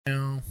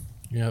Yeah,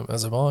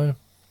 as am I.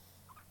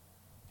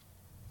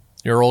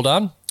 You're all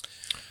done?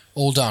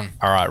 All done.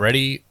 All right,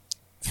 ready?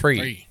 3,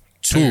 3,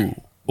 2,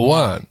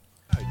 1.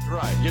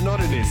 Right, you're not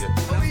an idiot.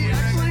 Are we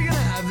actually going to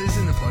have this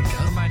in the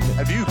podcast?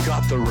 Have you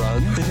got the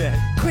run?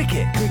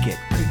 Cricket.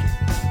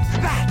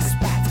 Bats.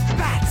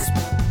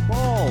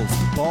 Balls.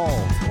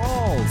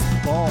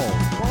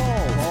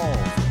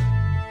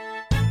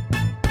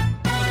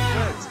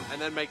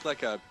 And then make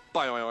like a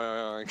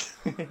boing.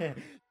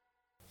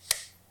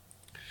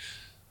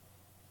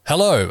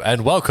 Hello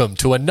and welcome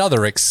to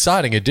another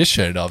exciting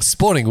edition of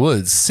Sporting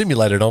Woods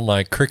Simulated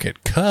Online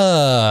Cricket Cup.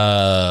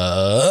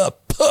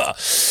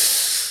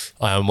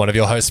 I am one of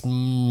your hosts,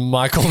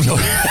 Michael.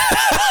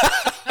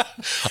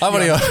 I'm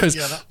one of your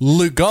hosts,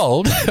 Luke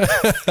Gold.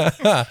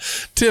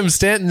 Tim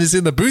Stanton is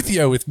in the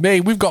boothio with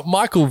me. We've got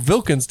Michael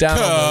Vilkins down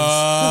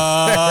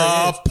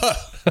on the...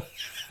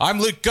 I'm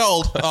Luke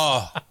Gold.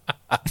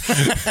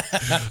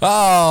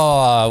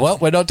 Well,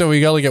 we're not doing.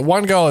 We only get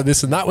one go at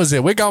this, and that was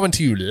it. We're going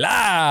to you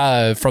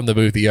live from the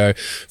boothio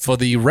for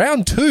the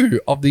round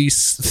 2 of the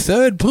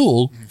third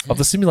pool of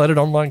the Simulated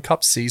Online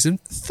Cup Season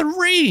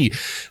 3.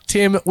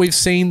 Tim, we've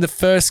seen the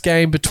first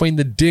game between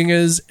the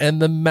Dingers and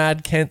the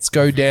Mad Kents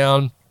go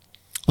down.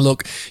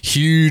 Look,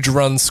 huge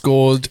run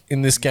scored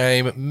in this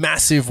game,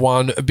 massive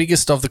one,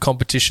 biggest of the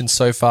competition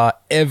so far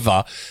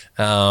ever,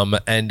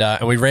 and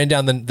we ran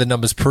down the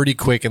numbers pretty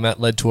quick, and that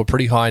led to a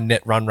pretty high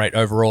net run rate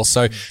overall.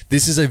 So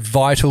this is a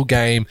vital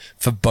game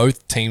for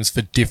both teams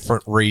for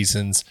different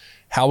reasons.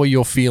 How are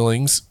your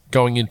feelings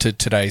going into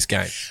today's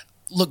game?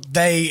 Look,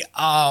 they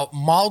are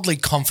mildly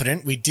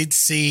confident. We did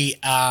see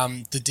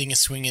the Dinger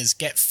Swingers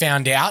get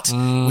found out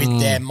with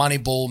their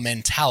Moneyball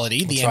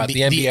mentality. The right, the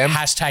MBM.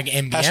 Hashtag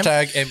MBM.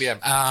 Hashtag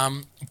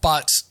MBM.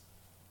 But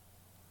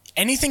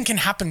anything can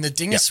happen. The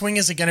Dinger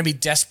Swingers are going to be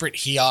desperate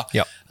here.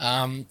 Yep.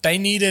 They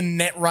need a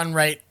net run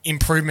rate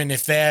improvement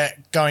if they're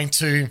going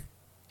to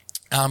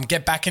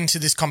get back into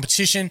this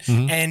competition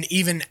and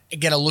even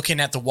get a look in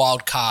at the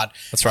wild card.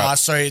 That's right.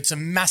 So it's a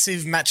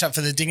massive matchup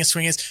for the Dinger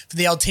Swingers. For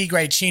the LT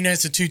Grade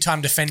Chinos, the 2-time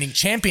defending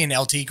champion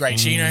LT Grade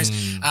Chinos,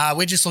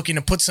 we're just looking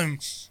to put some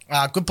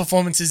good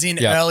performances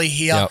in early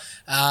here.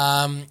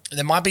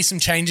 There might be some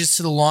changes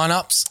to the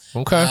lineups.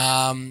 Okay.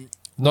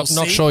 Not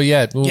sure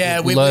yet. We'll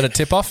learn a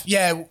tip-off.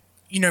 Yeah,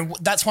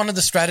 that's one of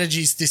the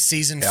strategies this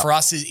season for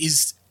us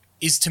is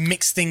to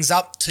mix things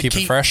up, to keep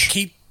it fresh.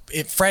 Keep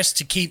it fresh,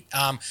 to keep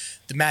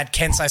the Mad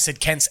Kents, I said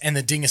Kents, and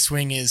the Dinger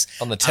Swingers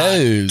on the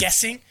toes,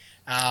 guessing.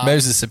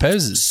 Moses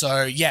supposes.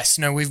 So yes,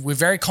 we're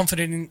very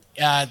confident in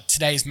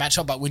today's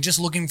matchup, but we're just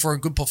looking for a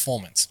good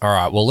performance. All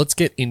right, well, let's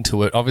get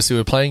into it. Obviously,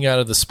 we're playing out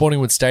of the Sporting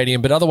Woods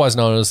Stadium, but otherwise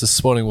known as the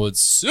Sporting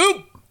Woods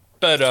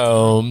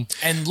Superdome.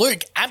 And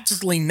Luke,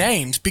 aptly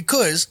named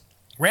because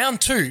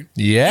round 2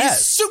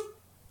 is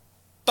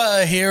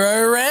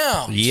Superhero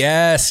round.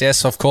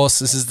 Yes, of course.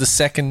 This is the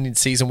second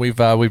season we've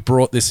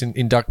brought this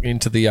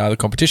into the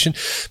competition,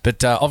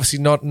 but obviously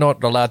not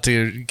allowed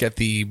to get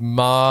the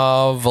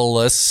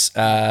marvelous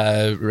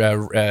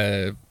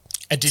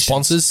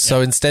sponsors.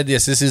 So instead,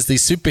 yes, this is the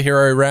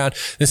superhero round.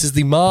 This is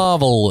the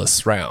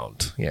marvelous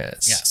round.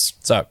 Yes.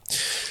 So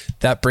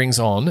that brings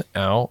on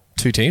our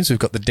 2 teams. We've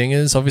got the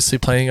Dingers obviously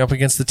playing up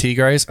against the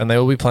Tigres, and they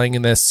will be playing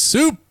in their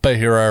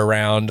superhero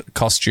round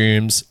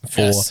costumes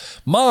for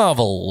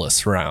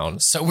marvelous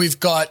round. So we've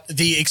got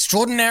the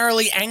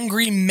extraordinarily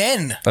angry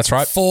men. That's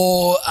right.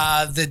 For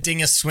the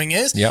Dinger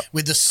Swingers. Yep.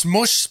 With the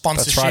Smush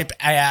sponsorship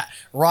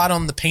right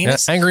on the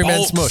penis. Yeah, angry men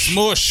Bulk smush.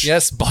 Smush.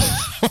 Yes. Bulk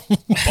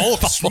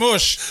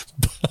Smush.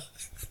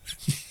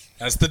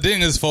 That's the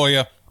Dingers for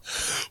you.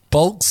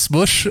 Bulk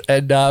Smush,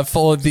 and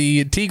for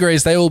the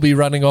Tigres, they will be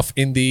running off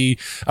in the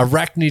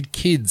Arachnid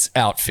Kids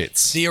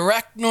outfits. The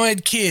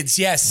Arachnoid Kids,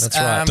 yes. That's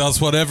right.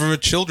 Does whatever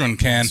children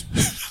can.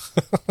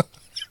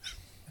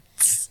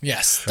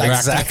 Yes,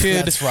 Exactly.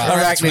 That's right.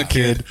 Arachnid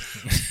Kid.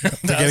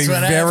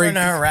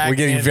 We're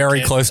getting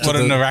very close to What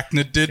an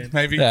arachnid did,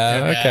 maybe.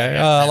 Yeah, okay.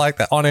 I like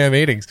that. On-air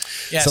meetings.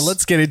 Yes. So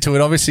let's get into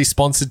it. Obviously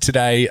sponsored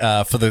today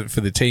for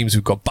the teams.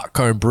 We've got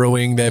Buckcomb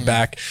Brewing, they're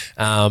back.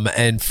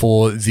 And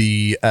for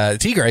the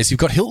Tigres, you've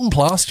got Hilton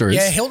Plasters.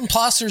 Yeah, Hilton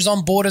Plaster is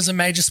on board as a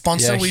major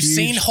sponsor. Yeah, We've huge.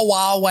 seen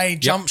Huawei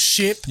jump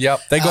ship.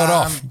 Yep, they got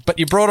off. But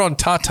you brought on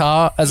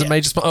Tata as a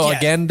major sponsor. Oh, Yeah.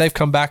 Again, they've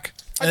come back.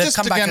 I just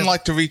again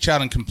like to reach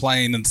out and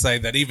complain and say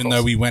that even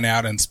though we went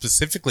out and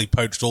specifically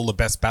poached all the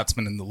best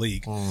batsmen in the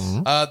league,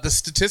 the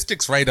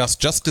statistics rate us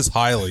just as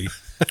highly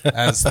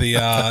as the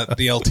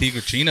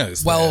LT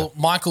Chinos. Well,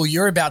 Michael,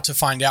 you're about to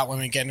find out when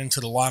we get into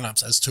the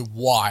lineups as to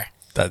why.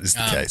 That is the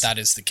case. That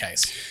is the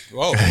case.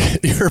 Whoa.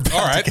 You're about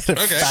All right. to get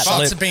a Okay. fat Shots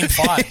lip. have been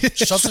fired.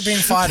 Shots have been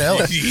fired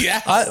early.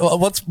 Yeah.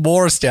 What's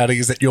more astounding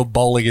is that your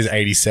bowling is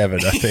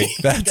 87, I think.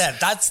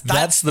 That's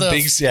the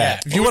big...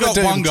 Yeah. If you want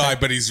to one guy,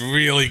 but he's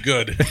really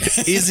good.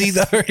 Is he,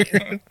 though?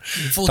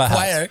 Full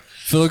Perhaps. Quayo.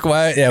 Phil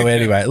Quayo. Yeah, well,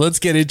 anyway, let's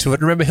get into it.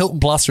 Remember, Hilton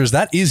Plasters,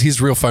 that is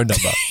his real phone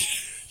number.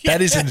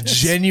 That is a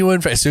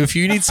genuine... So if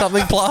you need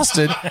something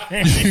plastered,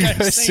 you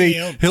go see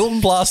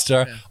Hilton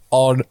Plaster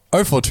on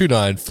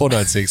 0429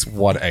 496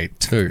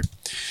 182.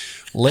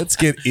 let's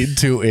get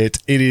into it.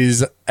 It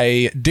is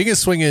a Dinger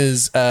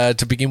Swingers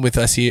to begin with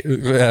us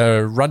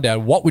here.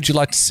 Rundown. What would you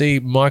like to see,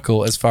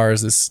 Michael, as far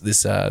as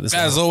this?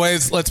 As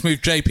always, let's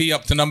move JP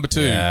up to number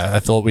 2. Yeah, I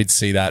thought we'd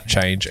see that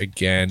change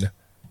again.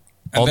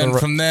 And then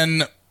from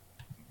then,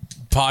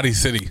 Party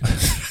City.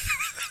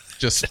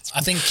 Just I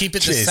think keep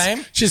it the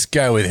same. Just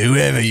go with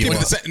whoever you keep it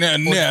want. the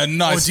same. No,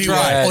 nice Or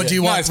try. do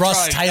you want Nice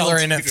Ross try. Taylor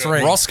in at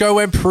 3? Roscoe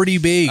went pretty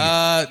big.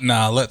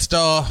 Let's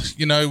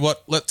you know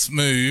what? Let's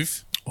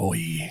move Oh,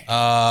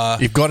 yeah.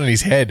 You've got in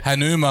his head.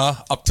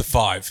 Hanuma up to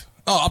 5.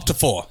 Oh, up to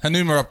 4.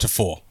 Hanuma up to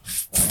 4.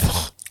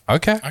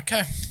 Okay.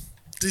 Okay.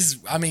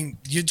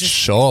 You just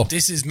Sure.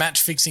 This is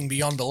match fixing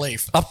beyond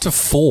belief, Up to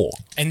 4.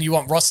 and you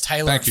want Ross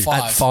Taylor Thank at you.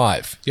 5. At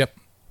 5. Yep.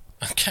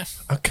 Okay.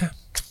 Okay.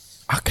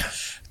 Okay.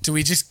 Do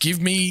we just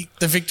give me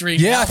the victory?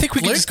 Yeah, now, I think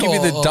we can Luke, just give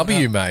you the or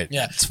W, no? mate.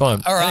 Yeah, It's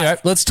fine. All right. Anyway,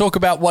 let's talk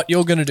about what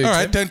you're going to do, All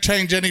right. Tim. Don't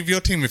change any of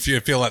your team if you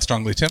feel that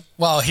strongly, Tim.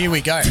 Well, here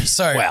we go.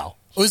 So, Well.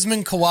 Usman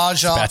About to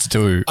Khawaja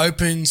do.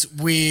 opens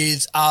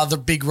with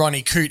the big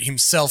Ronnie Coote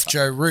himself,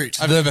 Joe Root.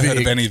 I've never heard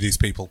of any of these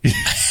people.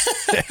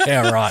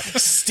 Yeah, right.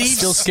 Steve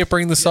Still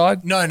skippering the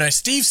side? No,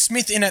 Steve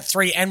Smith in at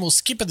 3, and we'll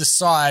skip at the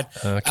side.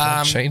 Can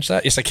I change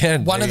that? Yes, I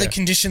can. One There of the you go.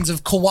 conditions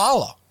of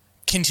Koala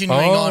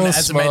continuing Oh, on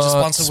as a major smart,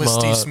 sponsor with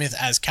Steve smart. Smith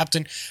as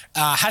captain.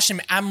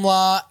 Hashim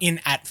Amla in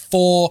at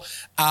 4.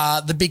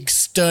 The big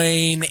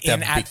Stein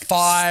in at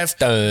 5.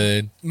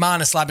 Done.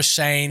 Marnus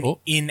Labuschagne Oh.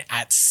 in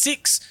at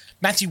 6.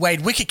 Matthew Wade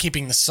wicket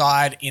keeping the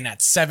side in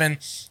at 7.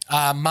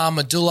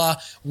 Mahmudullah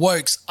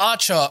Wokes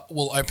Archer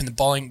will open the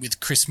bowling with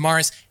Chris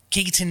Morris.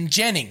 Keaton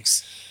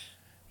Jennings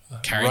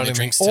carrying the Running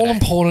drinks the today.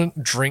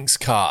 all-important drinks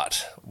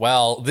cart.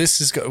 Well, we're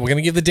going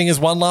to give the Dingers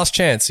one last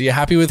chance. Are you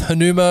happy with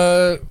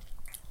Hanuma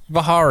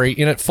Vihari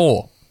in at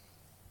 4?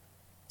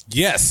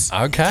 Yes.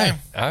 Okay.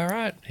 All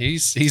right.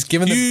 He's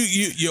given the...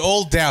 You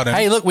all doubt him.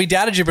 Hey, look, we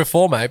doubted you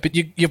before, mate, but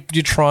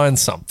you're trying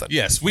something.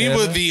 Yes, we Yeah.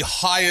 were the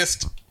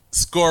highest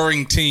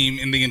scoring team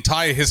in the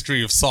entire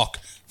history of sock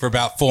for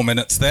about 4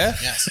 minutes there.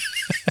 Yes.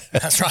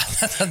 That's right.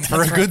 That's For a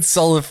right. good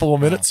solid 4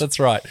 minutes, that's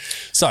right.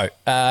 So,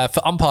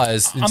 for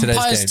umpires in today's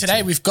Umpires game,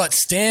 today, we've got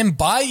Stand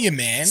By You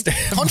Man,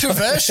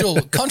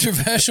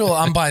 controversial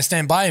umpire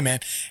Stand By You Man,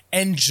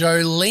 and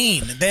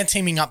Jolene. They're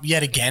teaming up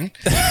yet again.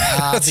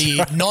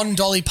 The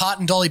non-Dolly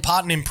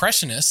Parton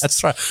impressionist.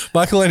 That's right.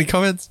 Michael, any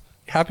comments?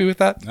 Happy with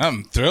that?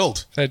 I'm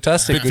thrilled.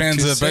 Fantastic. Big Good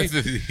fans to of see. both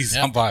of these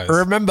Yep. umpires.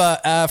 Remember,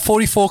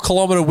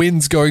 44-kilometre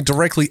winds going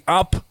directly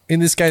up in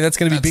this game. That's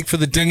going to be big for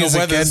the Dinger Dingers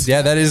again. weathers.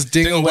 Yeah, that is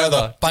Dinger Dinger weather.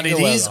 weather. But it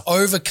Dinger is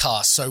weather.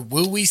 overcast, so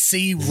will we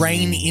see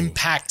rain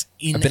impact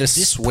in a bit of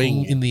this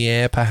swing pool? in the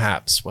air,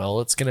 perhaps. Well,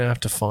 it's going to have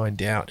to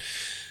find out.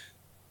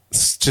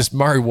 It's just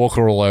Murray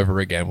Walker all over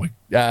again.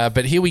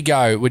 But here we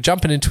go. We're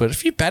jumping into it. A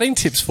few batting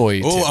tips for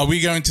you, Oh, Tim. are we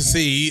going to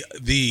see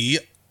the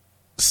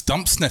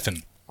stump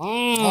sniffing?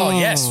 Oh,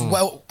 yes.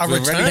 Well, a We're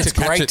ready return. to It's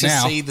catch great it to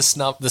now. see the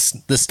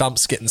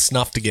stumps getting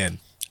snuffed again.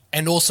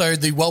 And also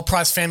the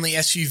well-priced family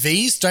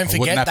SUVs. Don't wouldn't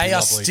forget, that be they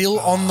are lovely? still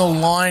on the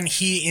line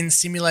here in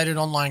simulated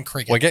online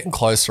cricket. We're getting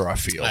closer, I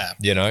feel.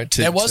 Yeah.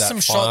 To, There was to that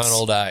some shots-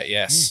 final day.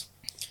 Yes.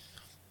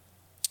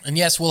 And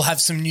yes, we'll have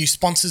some new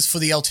sponsors for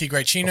the LT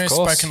Great Chino. Of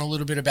course. Spoken a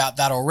little bit about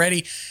that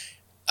already.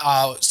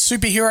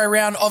 Superhero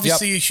round,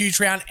 obviously a huge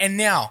round. And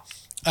now,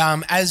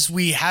 as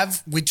we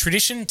have with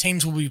tradition,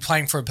 teams will be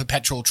playing for a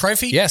perpetual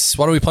trophy. Yes.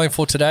 What are we playing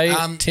for today,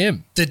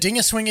 Tim? The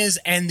Dinger Swingers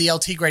and the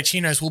LT Great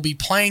Chinos will be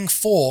playing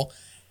for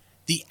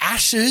the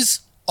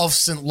Ashes of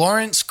St.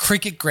 Lawrence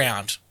Cricket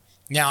Ground.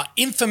 Now,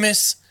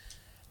 infamous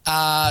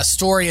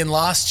story in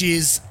last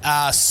year's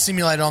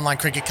simulated online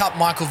cricket cup,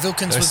 Michael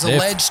Vilkins was sniff.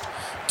 alleged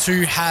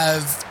to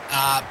have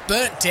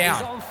burnt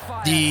down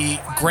the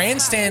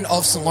grandstand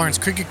of St. Lawrence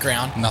Cricket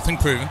Ground. Nothing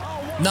proven.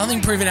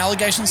 Nothing proven,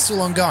 allegations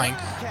still ongoing.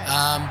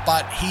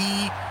 But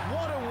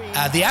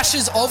the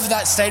ashes of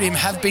that stadium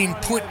have been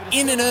put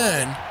in an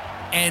urn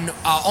and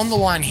are on the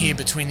line here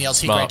between the LT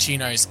Smart. Great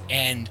Chinos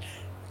and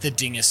the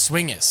Dinger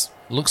Swingers.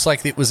 Looks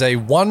like it was a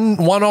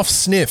one-off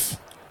sniff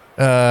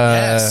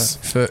Yes.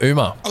 for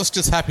Uma. I was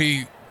just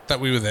happy that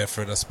we were there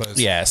for it, I suppose.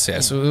 Yes.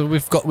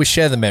 We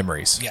share the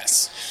memories.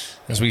 Yes.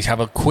 As we have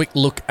a quick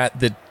look at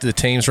the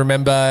teams.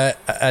 Remember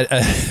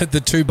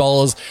the two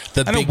bowlers,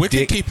 the And a big wicket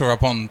dick. keeper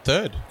up on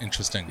third.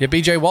 Interesting. Yeah,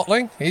 BJ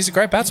Watling. He's a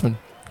great batsman.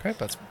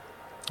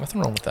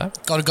 Nothing wrong with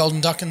that. Got a golden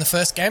duck in the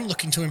first game,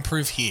 looking to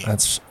improve here.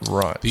 That's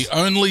right. The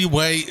only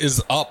way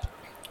is up.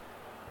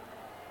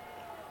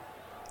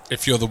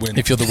 If you're the wind.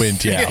 If you're the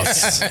wind, yeah.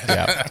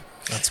 Yeah.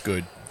 That's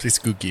good. It's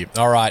good gear.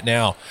 All right,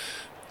 now.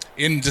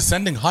 In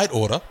descending height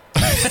order.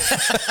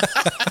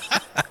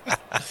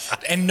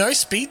 And no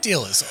speed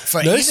dealers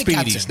for No either speedies.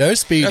 captain. No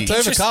speedies.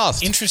 That's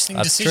overcast. Interesting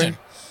That's decision.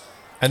 true.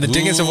 And the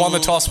Dingers have won the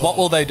toss. What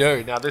will they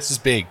do? Now, this is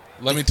big.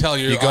 Let me tell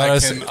you, You got I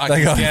us. can I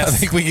guess.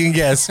 think we can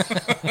guess.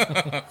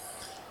 Bit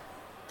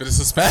of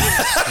suspense.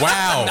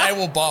 Wow. They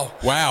will bowl.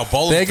 Wow.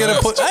 Bowling They're going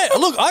to first. put. Hey,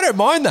 look, I don't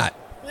mind that.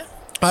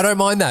 I don't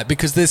mind that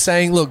because they're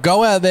saying, look,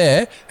 go out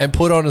there and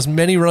put on as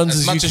many runs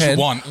as much you as you can.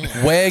 want.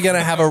 We're going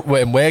to have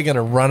we're going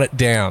to run it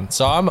down.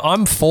 So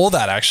I'm for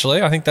that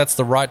actually. I think that's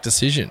the right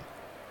decision.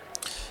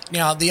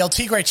 Now, the El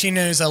Tigre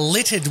Chinos are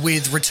littered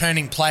with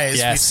returning players.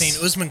 Yes. We've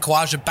seen Usman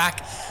Khawaja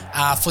back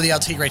for the El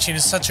Tigre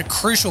Chinos, such a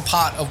crucial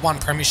part of one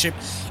premiership.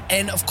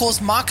 And, of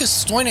course,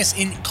 Marcus Stoinis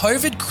in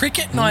COVID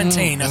Cricket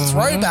 19, a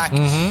throwback.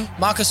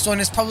 Marcus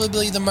Stoinis,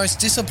 probably the most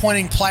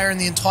disappointing player in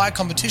the entire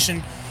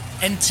competition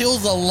until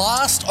the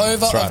last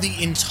over right. of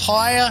the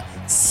entire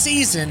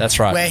season. That's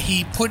right. Where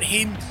he put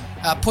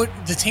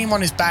the team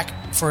on his back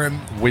for an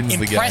Wins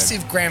the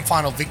impressive grand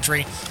final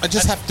victory. I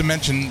just have to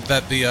mention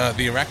that the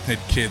Arachnid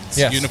kids'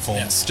 Yes. uniform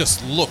Yes.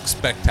 just look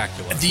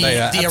spectacular. The- They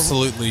are the-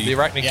 absolutely The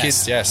Arachnid Yes.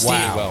 kids, yes. Wow.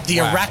 really well. The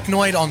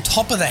arachnoid on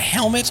top of the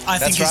helmet, I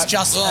think, right. is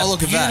just Oh, a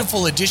look at that.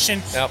 beautiful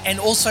addition. Yep. And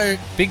also,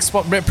 Big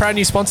proud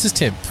new sponsors,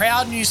 Tim.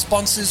 proud new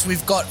sponsors.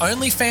 We've got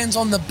OnlyFans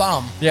on the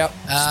bum. Yep,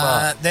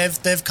 smart.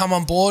 They've come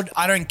on board.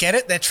 I don't get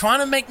it. They're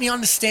trying to make me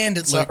understand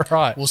it, Luke. that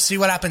right? We'll see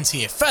what happens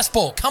here. First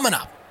ball coming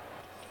up.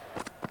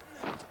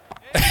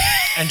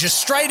 And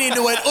just straight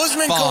into it,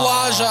 Usman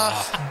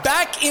Khawaja,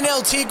 back in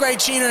El Tigre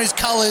Chino's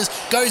colours,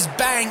 goes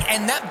bang,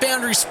 and that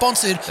boundary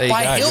sponsored There you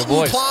by go, your Hilton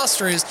boys.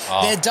 Plasterers.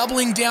 They're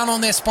doubling down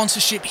on their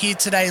sponsorship here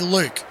today,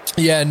 Luke.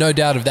 Yeah, no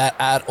doubt of that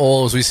at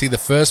all. As we see the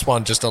first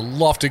one, just a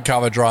lofted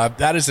cover drive.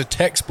 That is a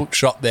textbook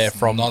shot there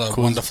from not a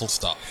Kuz. wonderful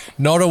start.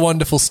 Not a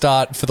wonderful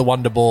start for the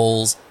Wonder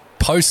Balls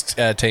post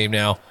team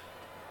now.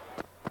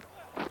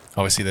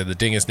 Obviously, they're the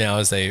Dingers now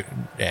as they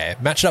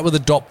matched up with a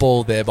dot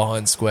ball there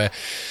behind square.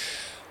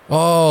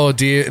 Oh,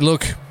 dear.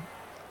 Look,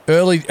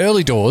 early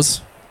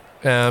doors.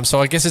 So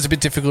I guess it's a bit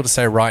difficult to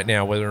say right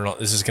now whether or not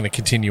this is going to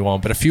continue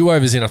on. But a few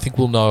overs in, I think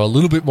we'll know a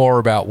little bit more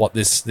about what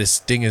this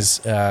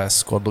Dingers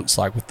squad looks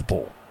like with the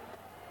ball.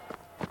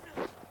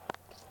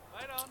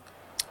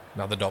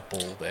 Another dot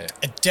ball there.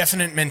 A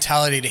definite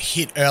mentality to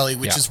hit early,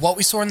 which Yeah. is what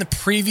we saw in the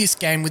previous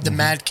game with the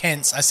Mad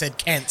Kents. I said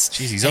Kents.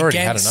 Jeez, he's already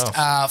had against,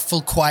 enough.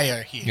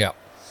 Fulquayo here. Yeah.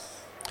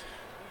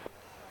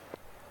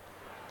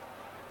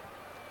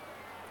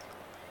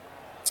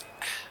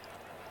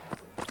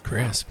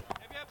 Chris.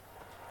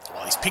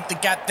 Well, he's picked the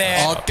gap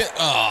there.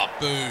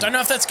 Boo. Don't know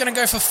if that's going to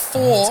go for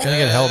four. It's going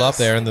to get held up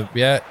there in the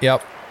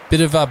yep.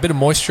 Bit of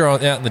moisture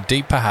out in the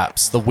deep,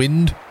 perhaps. The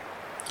wind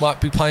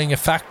might be playing a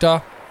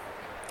factor.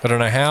 I don't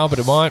know how, but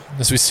it might.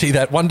 As we see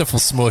that wonderful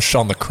smush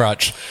on the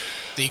crutch.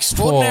 The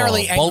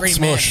extraordinarily Oh, bulk angry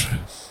smush. man.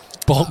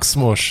 Bulk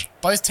smush.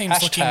 Both teams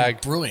Hashtag looking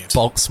brilliant.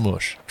 Bulk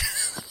smush.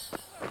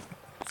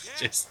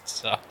 Just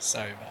so bad.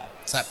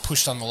 So that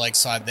pushed on the leg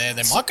side there.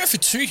 They might go for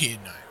two here.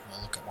 No,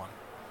 we'll look at one.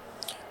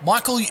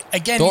 Michael,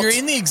 again, Thoughts? you're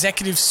in the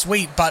executive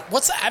suite, but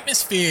what's the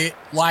atmosphere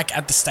like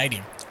at the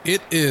stadium?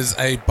 It is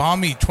a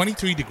balmy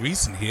 23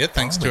 degrees in here,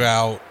 thanks to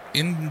our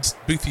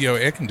in-Boothio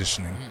air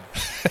conditioning.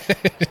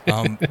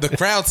 The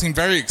crowd seemed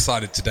very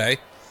excited today.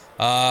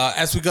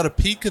 As we got a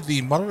peek of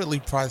the moderately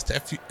priced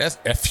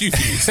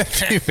FUVs.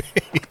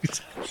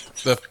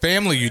 The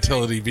family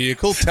utility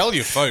vehicle. Tell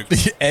your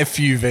folks.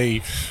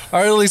 FUV.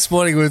 Only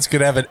Sporting Goods could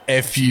have an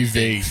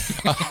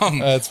FUV.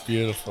 That's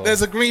beautiful.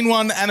 There's a green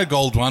one and a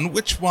gold one.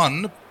 Which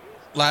one,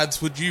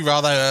 lads, would you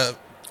rather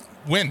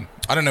win?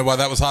 I don't know why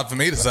that was hard for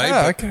me to say.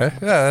 Oh, but okay.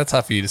 Yeah, that's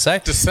hard for you to say.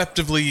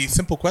 deceptively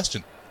simple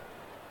question.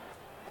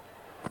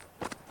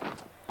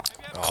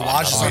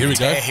 Khawaja's here on we the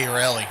go. tear here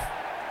early.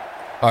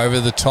 Over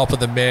the top of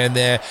the man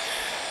there.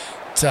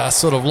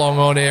 Sort of long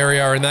on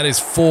area, and that is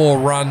 4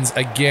 runs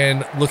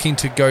again. Looking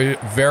to go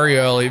very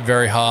early,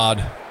 very hard.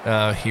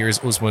 Here is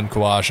Usman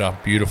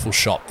Khawaja. Beautiful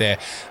shot there.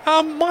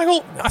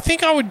 Michael, I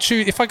think I would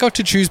choose, if I got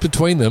to choose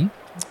between them,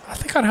 I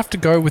think I'd have to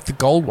go with the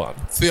gold one.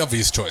 It's the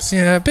obvious choice.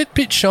 Yeah, a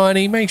bit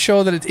shiny. Make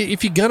sure that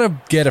if you're going to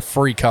get a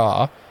free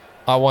car,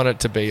 I want it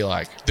to be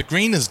like The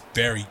green is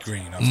very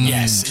green.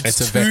 Yes,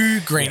 it's a too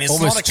green. It's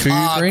almost not a too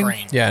car green.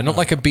 green. Yeah, not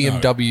like a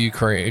BMW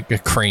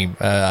cream,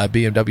 a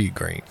BMW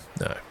green.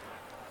 No.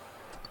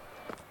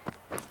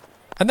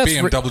 And that's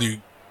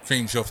BMW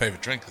cream's your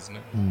favorite drink, isn't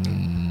it?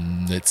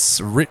 it's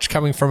rich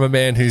coming from a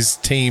man whose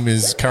team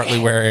is currently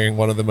wearing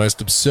one of the most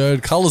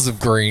absurd colours of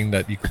green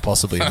that you could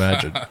possibly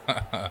imagine.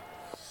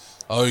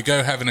 Oh,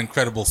 go have an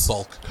incredible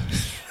sulk.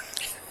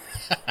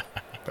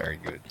 Very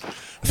good.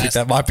 I think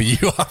that might be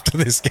you after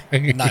this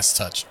game. Nice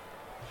touch.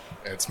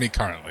 It's me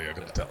currently, I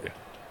gotta tell you.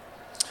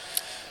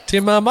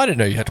 Tim, I didn't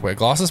know you had to wear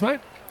glasses, mate.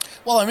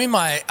 Well, I'm in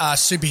my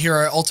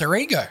superhero alter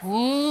ego.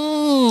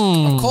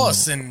 Of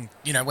course, and,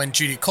 when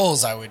duty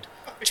calls, I would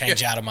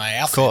change out of my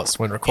outfit. Of course,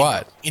 when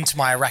required. Into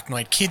my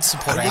Arachnoid Kid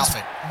supporter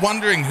outfit.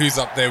 Wondering who's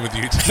up there with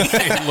you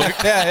today, Luke.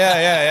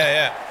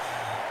 Yeah.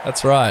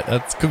 That's right.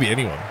 That could be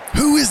anyone.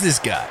 Who is this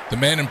guy? The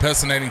man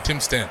impersonating Tim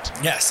Stant.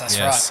 Yes, that's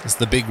Yes, right. as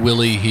the big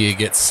Willie here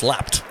gets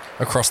slapped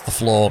across the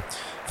floor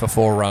for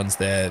 4 runs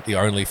there. The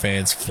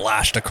OnlyFans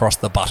flashed across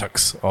the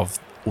buttocks of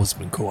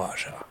Usman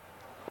Khawaja.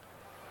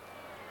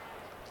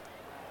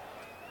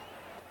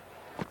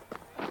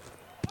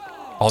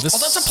 Oh,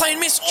 That's a plain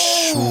miss.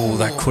 Oh,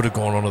 that could have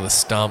gone onto the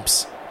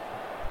stumps.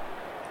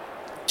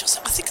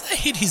 I think they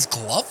hit his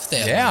glove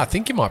there. Yeah, I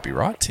think you might be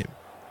right, Tim.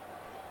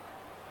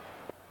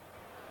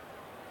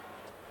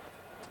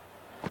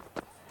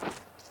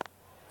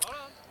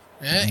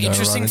 Yeah, No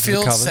interesting run into the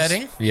field covers.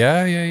 setting.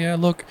 Yeah.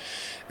 Look,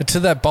 To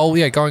that bowl,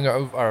 going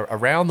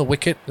around the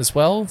wicket as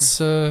well. It's,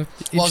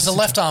 it's a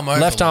left arm over.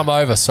 Left arm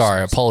over,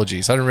 sorry.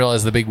 Apologies. I didn't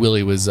realise the Big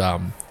Willie was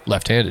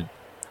left-handed.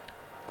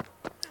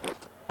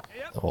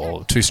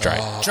 Oh, too straight.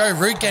 Joe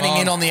Root getting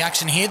in on the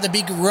action here. The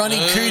big Ronnie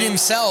Coote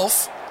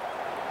himself.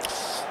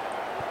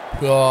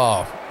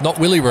 Oh, not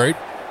Willie Root.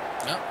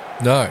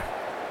 No.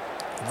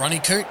 Ronnie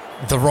Coote.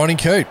 The Ronnie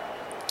Coote.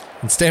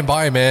 And stand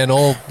by, man,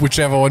 or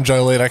whichever one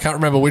Jolene. I can't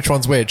remember which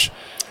one's which.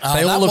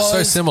 They all look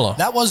so similar.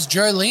 That was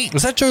Jolene.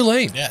 Was that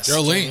Jolene? Yes.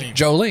 Jolene.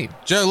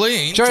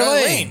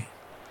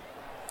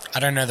 I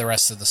don't know the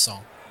rest of the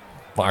song.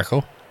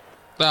 Michael.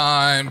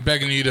 I'm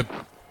begging you to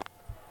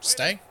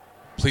Stay.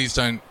 please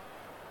don't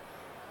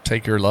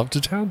Take your love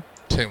to town?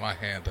 take my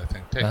hand, I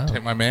think.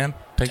 Take my man.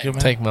 Take your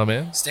man. Take my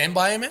man. Stand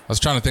by him, man. I was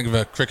trying to think of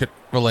a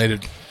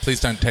cricket-related.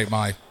 Please don't take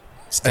my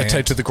stand.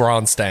 Take to the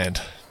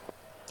grandstand.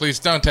 Please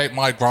don't take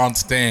my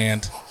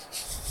grandstand.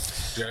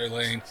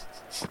 Jolene.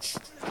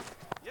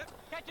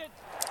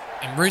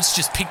 And Roots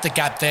just picked the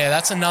gap there.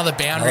 That's another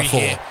boundary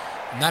here.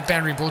 And that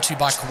boundary brought to you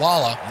by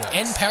Koala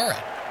and Parrot.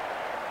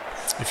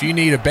 If you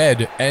need a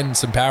bed and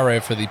some power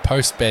for the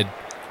post-bed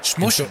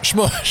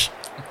Shmush.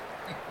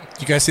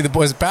 you go see the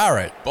boys at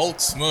Parrot. Bulk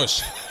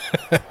smush.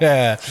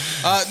 Yeah.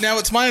 Now,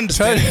 it's my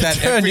understanding that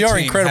Turn every your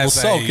team incredible has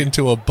sulk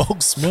into a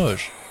bulk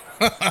smush.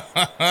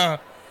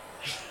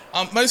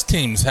 most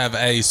teams have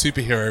a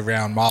superhero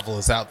round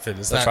Marvelous outfit.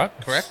 Is That's that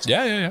right. correct?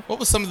 Yeah. What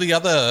were some of the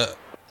other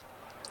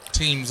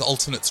teams'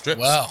 alternate strips?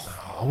 Wow.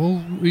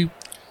 Oh, well,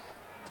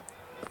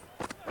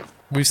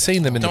 we've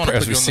seen them in the Don't wanna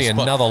press. put We you on the see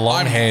spot. another long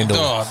I'm- handle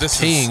oh, this is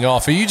teeing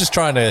off. Are you just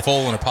trying to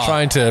falling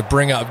apart.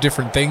 bring up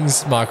different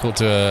things, Michael?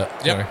 To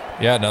Yep.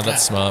 yeah, no,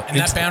 that's smart. And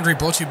that boundary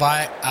brought to you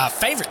by our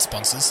favourite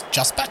sponsors,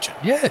 Just Batcher.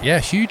 Yeah,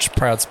 huge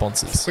proud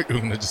sponsors. We're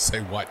going to just say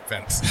white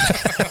fence.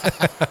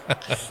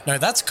 No,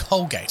 that's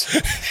Colgate.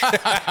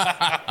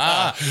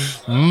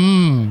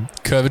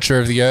 Curvature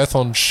of the Earth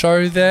on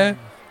show there,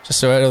 just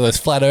so all those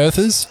flat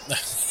earthers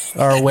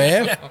are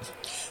aware.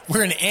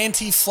 We're an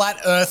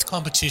anti-flat Earth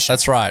competition.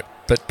 That's right,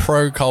 but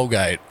pro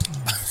Colgate.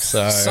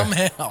 So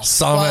Somehow,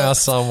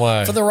 some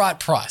way, for the right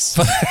price.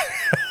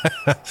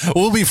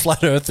 we'll be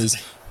flat earthers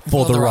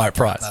for the right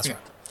price. That's right.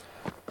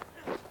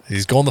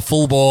 He's gone the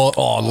full bore.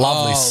 Oh,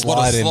 lovely what a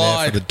slide in there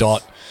slide. for the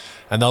dot.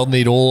 And they'll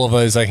need all of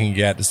those they can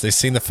get. As they've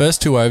seen the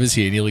first 2 overs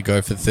here nearly go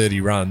for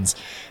 30 runs.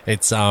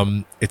 It's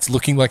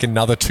looking like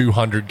another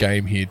 200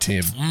 game here,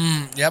 Tim.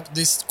 Yep,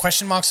 this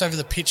question marks over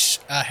the pitch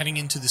heading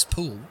into this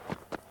pool.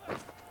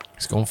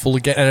 He's gone full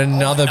again. And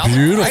another another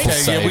beautiful great- Okay,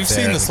 save yeah, we've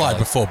seen there, the slide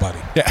everybody. before, buddy.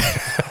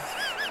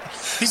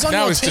 He's on Now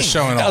your he's team. just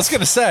showing I was off. going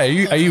to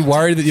say, are you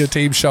worried that your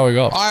team's showing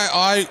off?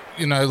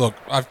 Look,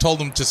 I've told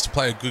them just to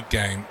play a good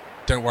game.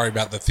 Don't worry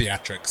about the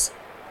theatrics.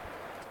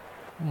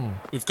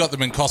 We've got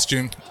them in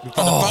costume. We've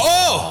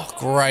got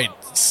Great.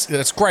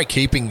 That's great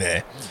keeping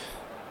there.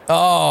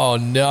 Oh,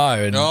 no.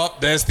 And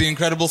there's the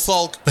incredible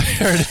sulk.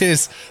 there it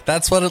is.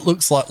 That's what it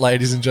looks like,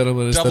 ladies and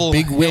gentlemen. It's Double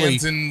the big Willie.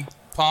 hands in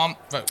palm.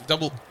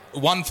 Double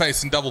one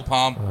face and double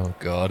palm. Oh,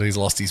 God. He's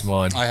lost his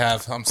mind. I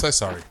have. I'm so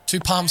sorry.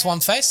 2 palms, 1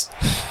 face.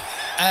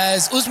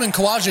 As Usman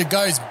Khawaja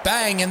goes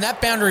bang, and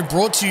that boundary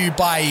brought to you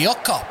by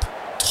Yokop,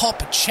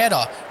 top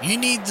cheddar. You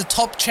need the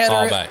top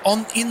cheddar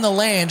mate. in the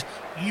land.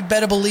 You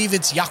better believe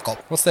it's Jakob.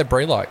 What's that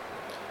brie like?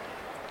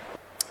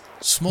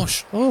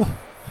 Smush. Oh.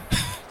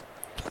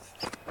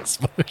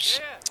 Smush.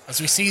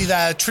 As we see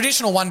the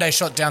traditional one-day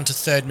shot down to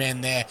third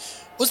man there.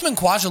 Usman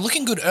Khawaja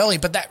looking good early,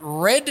 but that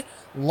red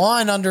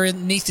line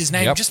underneath his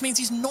name Yep. just means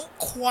he's not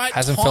quite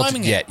Hasn't timing felt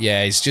it yet.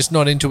 Yeah, he's just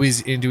not into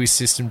his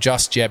system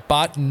just yet.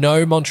 But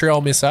no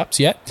Montreal miss-ups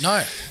yet.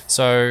 No.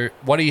 So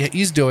what he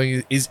is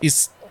doing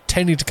is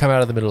tending to come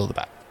out of the middle of the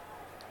bat.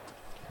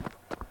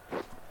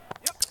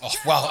 Oh,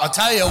 well, I'll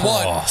tell you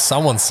what. Oh,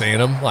 someone's seeing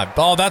him. Like,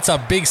 that's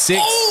a big 6.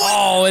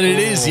 Oh, and it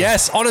is,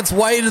 yes, on its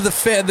way to the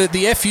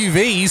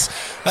FUVs.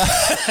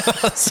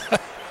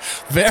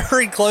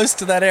 Very close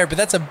to that area, but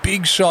that's a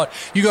big shot.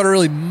 You got to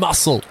really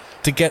muscle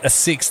to get a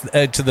 6 to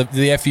the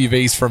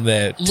FUVs from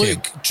there. Tim.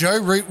 Luke, Joe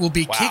Root will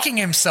be kicking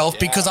himself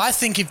because I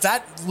think if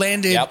that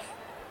landed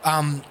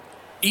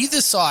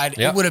either side,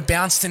 Yep. it would have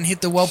bounced and hit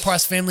the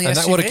well-priced family And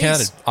SUVs. that would have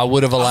counted. I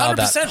would have allowed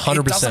that. 100%.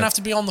 It doesn't have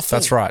to be on the full.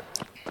 That's right.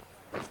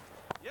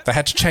 They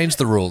had to change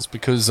the rules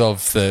because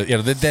of they're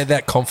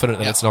that confident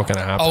that it's not going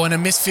to happen. Oh, and a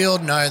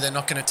misfield? No, they're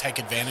not going to take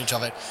advantage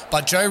of it.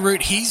 But Joe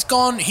Root, he's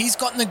gotten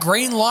the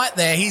green light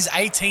there. He's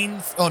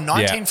 18 or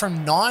 19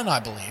 from 9, I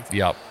believe.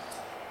 Yep.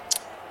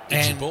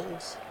 And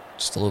balls.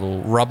 Just a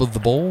little rub of the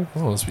ball.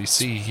 Oh, as we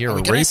see here, we're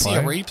a going to see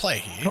a replay. replay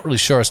here. Not really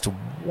sure as to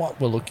what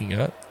we're looking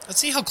at. Let's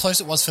see how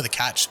close it was for the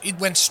catch. It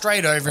went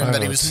straight over him, but Over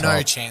there was the no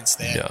top. chance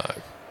there. No.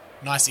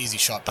 Nice, easy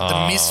shot. But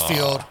the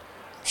misfield,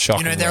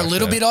 Shocking. they're a work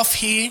little there. bit off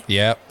here.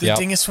 Yep. The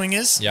Dinger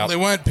Swingers. Yep. They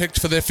weren't picked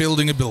for their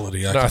fielding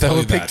ability. I No, can they tell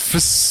were you picked that. for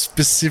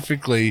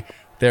specifically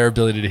their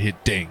ability to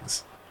hit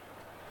dings.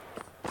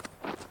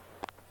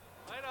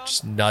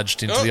 Just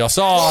nudged into the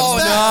offside. Oh,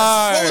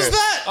 no. What was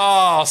that?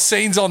 Oh,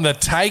 scenes on the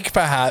take,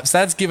 perhaps.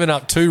 That's given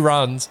up 2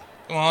 runs.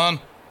 Come on.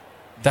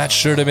 That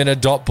should have been a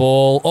dot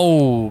ball.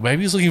 Oh,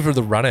 maybe he's looking for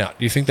the run out.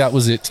 Do you think that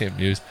was it, Tim?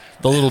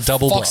 The little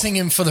double Foxing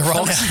him for the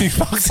run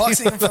out.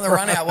 Foxing him for the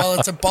run out. Well,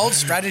 it's a bold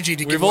strategy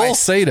to give away all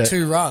seen it.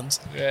 2 runs.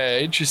 Yeah,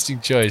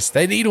 interesting choice.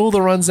 They need all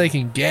the runs they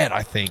can get,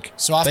 I think.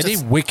 So after they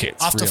need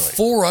wickets, After really.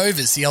 4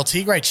 overs, the El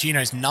Tigre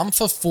Chinos, none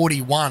for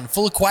 41.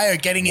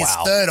 Fulaqueo getting his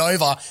 3rd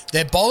over.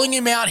 They're bowling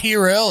him out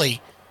here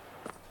early.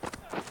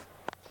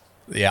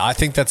 Yeah, I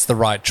think that's the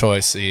right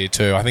choice here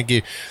too. I think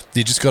you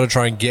just got to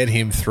try and get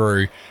him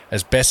through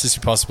as best as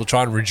you possible.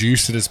 Try and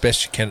reduce it as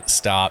best you can at the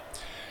start,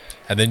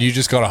 and then you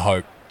just got to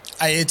hope.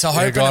 It's a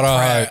hope. You gotta and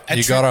a hope.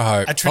 You gotta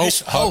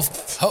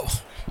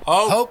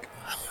hope.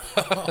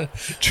 A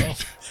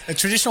a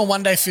traditional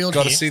one-day field.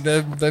 Got to here. see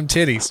them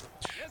titties.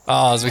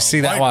 Oh, as we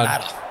see that one.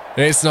 Matter.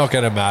 It's not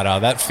going to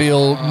matter. That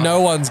field, no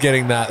one's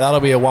getting that.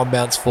 That'll be a 1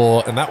 bounce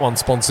 4, and that one's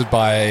sponsored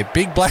by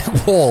Big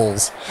Black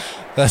Walls.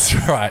 That's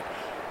right.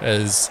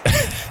 You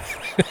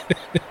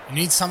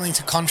need something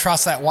to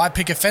contrast that white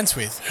picket fence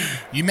with.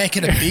 You make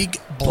it a big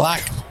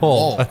black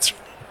wall. That's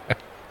right.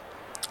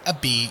 A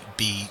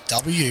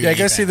BBW. Yeah,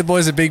 go see the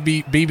boys at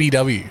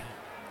BBW.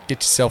 Get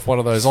yourself one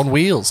of those on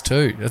wheels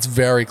too. That's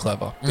very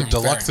clever. The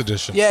deluxe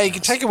edition. Yeah, you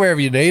can take it wherever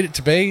you need it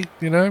to be.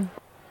 You know,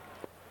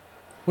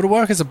 would it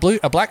work as a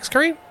black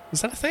screen? Is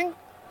that a thing?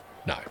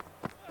 No.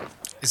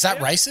 Is that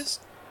racist?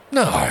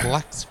 No.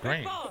 Black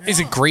screen.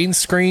 Is it green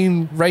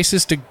screen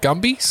racist to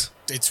Gumbies?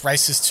 It's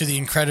racist to the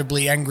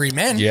incredibly angry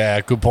men.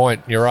 Yeah, good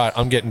point. You're right.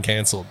 I'm getting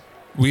cancelled.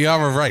 We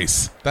are a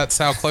race. That's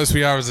how close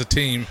we are as a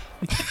team.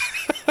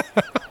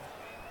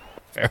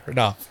 Fair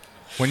enough.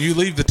 When you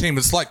leave the team,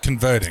 it's like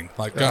converting.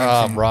 Like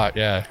going from Right,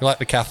 yeah. You're like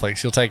the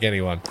Catholics. You'll take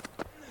anyone.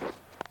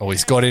 Oh,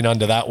 he's got in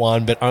under that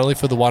one, but only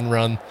for the 1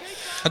 run.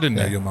 I didn't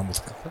know your mum was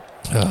Catholic.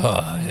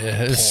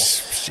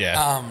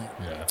 Yeah.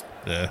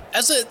 There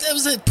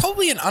was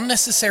probably an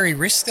unnecessary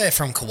risk there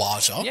from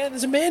Kawaja. Yeah,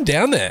 there's a man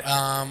down there.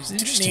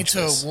 Didn't need to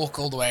choice. walk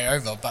all the way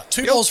over, but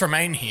 2 balls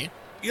remain here.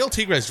 El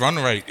Tigre's run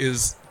rate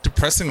is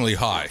depressingly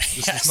high.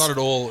 This Yes. is not at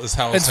all as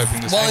how I was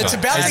hoping this Well, would it's go.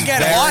 about to It's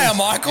get very- higher,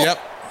 Michael. Yep.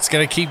 It's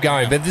going to keep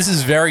going, but this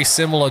is very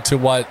similar to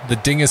what the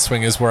Dinger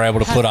Swingers were able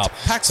to put up.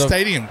 Packed So-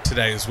 stadium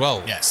today as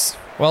well. Yes.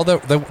 Well,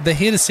 they're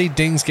here to see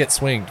dings get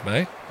swinged,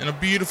 mate. In a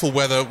beautiful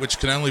weather, which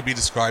can only be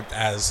described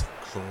as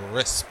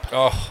crisp.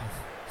 Oh,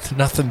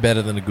 nothing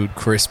better than a good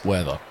crisp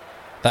weather.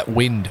 That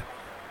wind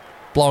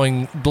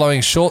blowing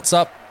shorts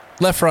up,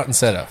 left, right, and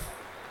centre.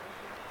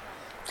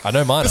 I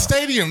know mine. The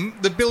stadium,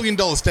 the $1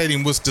 billion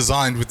stadium, was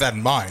designed with that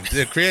in mind.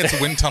 It creates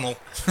a wind tunnel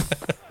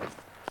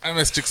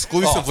almost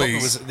exclusively.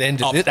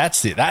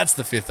 That's it. That's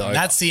the 5th over.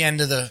 That's the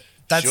end of the.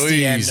 That's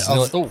the end Jeez.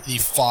 of the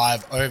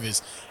 5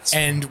 overs,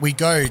 and we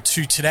go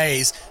to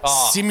today's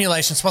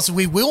simulation sponsor.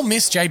 We will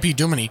miss JP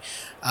Duminy.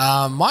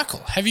 Michael,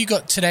 have you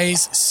got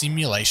today's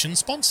simulation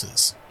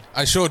sponsors?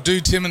 I sure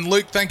do, Tim and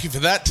Luke. Thank you for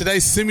that.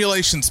 Today's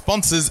simulation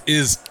sponsors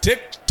is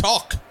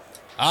TikTok.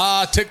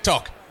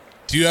 TikTok.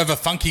 Do you have a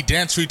funky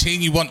dance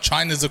routine you want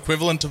China's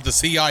equivalent of the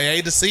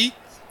CIA to see?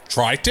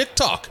 Try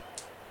TikTok.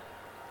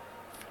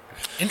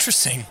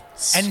 Interesting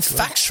and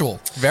factual.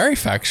 Very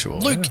factual.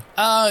 Luke,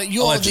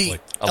 you're Allegedly.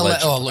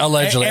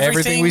 Allegedly.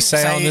 Everything we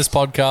say on this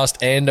podcast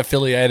and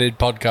affiliated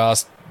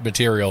podcast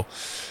material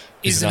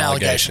is an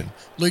allegation.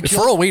 Luke,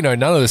 For all we know,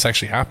 none of this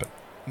actually happened.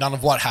 none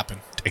of what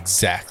happened.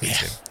 Exactly,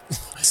 Tim.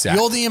 Exactly.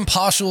 You're the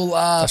impartial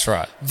That's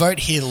right. vote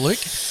here, Luke.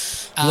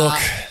 Look,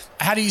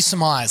 How do you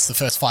surmise the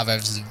first 5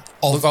 overs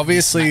of Look,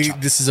 obviously, this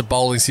matchup? this is a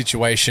bowling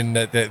situation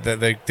that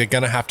they're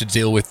going to have to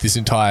deal with this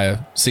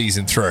entire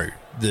season through,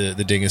 the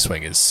Dinger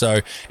Swingers. So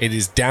it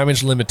is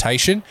damage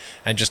limitation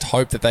and just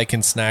hope that they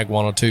can snag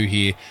 1 or 2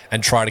 here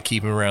and try to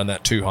keep them around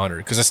that 200.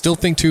 Because I still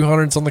think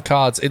 200's on the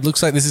cards. It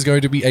looks like this is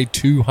going to be a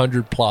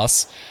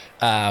 200-plus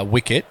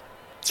wicket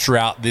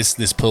throughout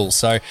this pool.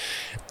 So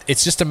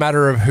it's just a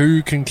matter of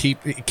who can keep...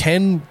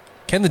 Can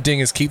the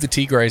Dingers keep the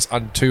Tigres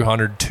under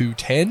 200,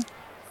 210?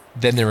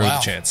 Then they're in a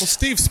Well, chance.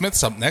 Steve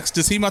Smith's up next.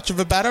 Is he much of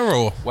a batter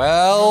or?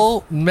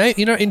 Well, mate,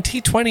 in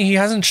T20 he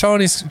hasn't shown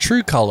his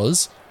true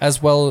colours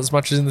as well as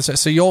much as in the...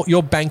 So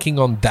you're banking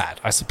on that,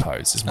 I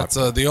suppose. Is my That's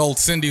the old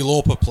Cindy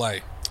Lauper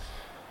play.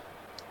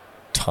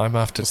 time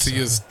after... See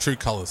his true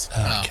colours.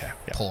 Okay.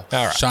 Yeah. Paul.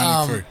 All right.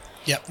 Shining through.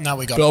 Yep, no,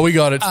 we got Well, it. we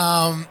got it.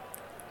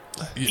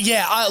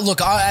 Yeah,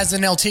 as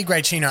an El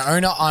Tigre Chino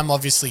owner, I'm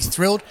obviously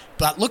thrilled.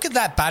 But look at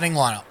that batting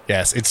lineup.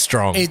 Yes, it's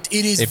strong. It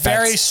is bats-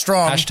 very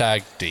strong.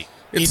 Hashtag D.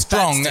 It's It's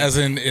strong, bats- as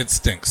in it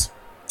stinks.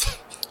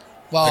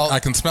 Well, I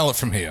can smell it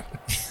from here.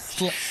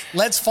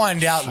 let's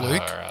find out,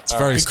 Luke. It's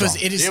very Because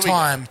strong. it is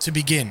time to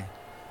begin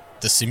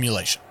the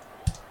simulation.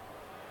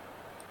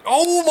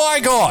 Oh, my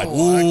God.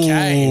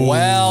 Okay.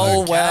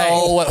 Well,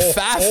 Okay.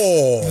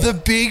 Faf. The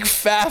big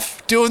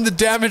Faf doing the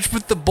damage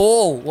with the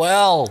ball.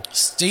 Well.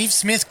 Steve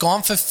Smith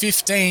gone for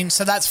 15,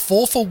 so that's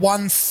 4 for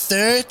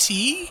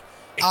 130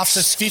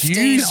 after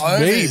 15 Excuse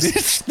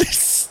overs.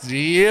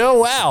 me. Yeah,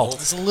 wow.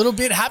 There's a little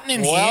bit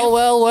happening here.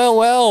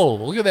 Well.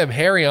 Look at them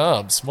hairy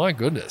arms. My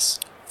goodness.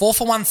 4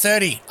 for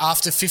 130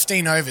 after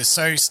 15 overs,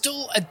 so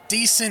still a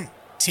decent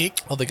tick.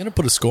 Oh, they're going to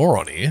put a score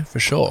on here for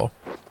sure.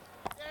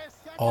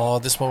 Oh,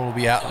 this one will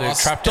be out there. Oh,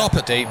 Trapped stop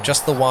out deep.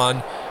 Just the one.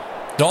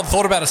 Not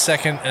thought about a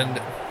second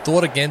and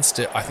thought against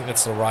it. I think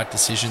that's the right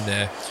decision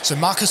there. So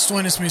Marcus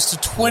Stoinis moves to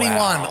 21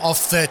 Wow. off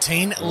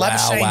 13. Wow,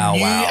 Labuschagne wow,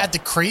 new wow. at the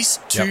crease,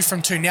 2 Yep.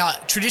 from 2. Now,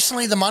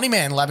 traditionally the money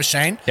man,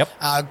 Labuschagne.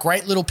 Yep.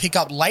 Great little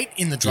pickup late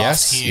in the draft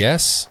Yes, here.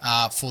 yes.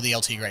 For the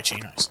LT Great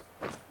Chinos.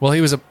 Well,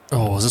 he was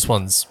this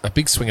one's a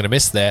big swing and a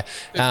miss there.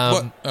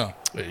 What? Oh.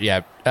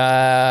 Yeah.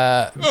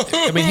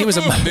 I mean, he was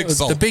Big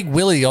sulk. the big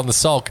Willie on the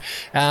sulk.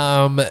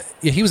 Yeah,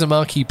 he was a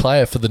marquee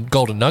player for the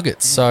Golden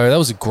Nuggets. So that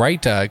was a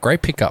great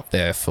pickup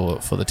there for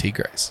the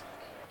Tigres.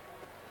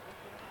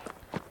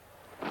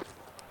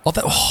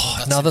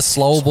 Another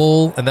slow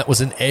ball, and that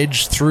was an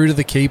edge through to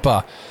the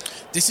keeper.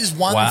 This is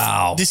one.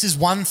 Wow. This is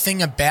one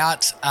thing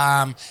about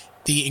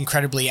the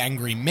incredibly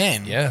angry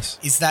men. Yes.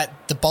 Is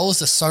that the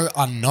bowlers are so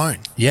unknown.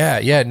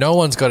 Yeah. No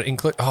one's got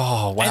it.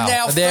 Oh, wow. And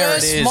our there it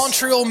first is.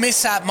 Montreal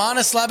mishap,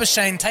 Marnus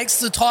Labuschagne takes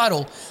the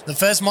title. The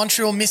first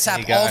Montreal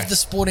mishap There you go. of the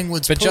Sporting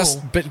Woods But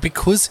pool. but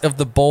because of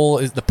the ball,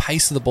 the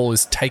pace of the ball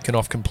is taken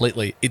off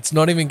completely. It's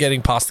not even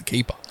getting past the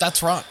keeper.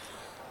 That's right.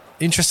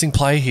 Interesting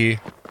play here.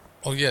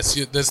 Oh, yes.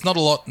 There's not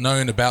a lot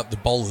known about the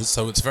bowlers,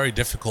 so it's very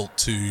difficult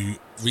to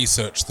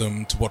research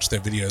them, to watch their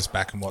videos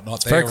back and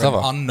whatnot. They very are clever.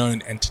 an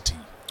unknown entity.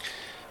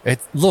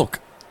 Look,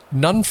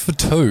 none for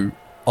 2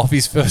 off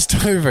his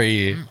first over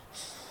here.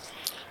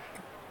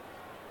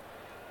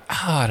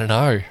 I don't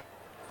know.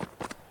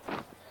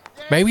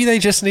 Maybe they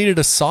just needed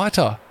a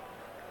sighter.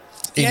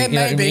 Yeah,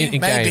 maybe.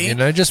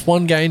 Game. Just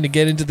one game to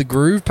get into the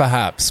groove,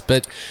 perhaps.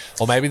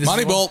 Or maybe this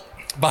Moneyball.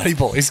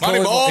 Moneyball. He's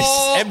Moneyball.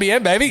 calling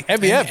NBM, baby.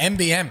 NBM.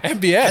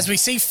 MBM. As we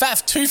see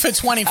Faf 2 for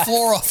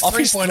 24 off Off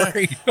his 3.0.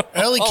 three.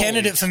 Early Holy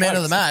candidate for man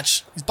of the smokes.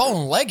 match. He's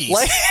bowling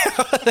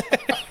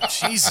leggies.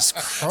 Jesus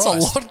Christ. There's a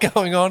lot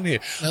going on here.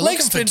 They're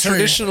Leg's looking for been 2.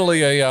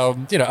 traditionally a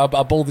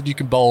ball that you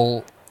can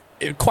bowl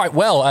quite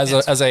well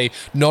as a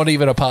not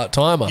even a part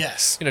timer.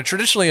 Yes.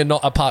 Traditionally not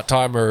a part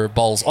timer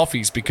bowls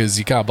offies because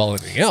you can't bowl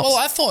anything else. Well,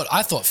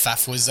 I thought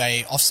Faf was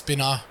a off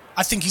spinner.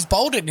 I think he's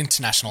bowled at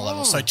international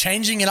level. So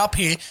changing it up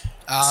here,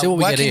 See what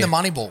we get working here. the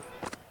money ball.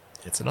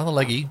 It's another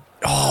leggy.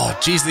 Oh,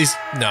 geez, he's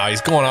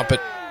gone up,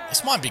 but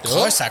This might be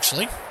close,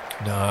 actually.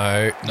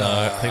 no.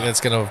 I think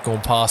that's going to have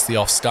gone past the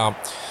off stump.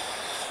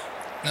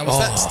 Now, was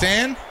that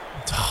Stan?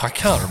 Oh, I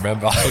can't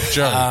remember.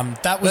 Joe.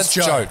 That was That's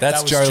Joe. Joe.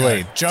 That's That was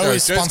Jolene. Joe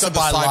is Joe's sponsored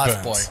by got the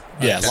Lifebuoy. sideburns.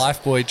 Yeah, Okay.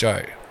 Lifebuoy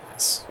Joe.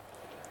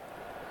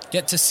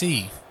 Get to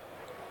see.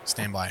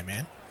 Stand by,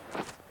 man.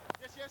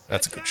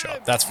 That's a good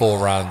shot. That's 4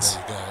 runs.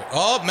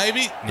 Oh,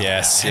 maybe.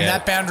 Yes, And yeah.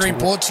 that boundary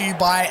brought to you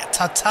by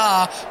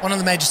Tata, one of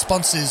the major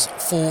sponsors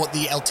for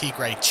the LT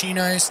Grey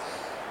Chinos.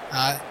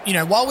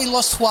 While we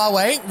lost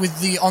Huawei with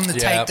the on the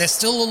Yeah. take, there's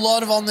still a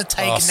lot of on the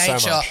take Oh, so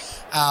nature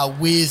much.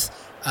 with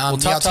the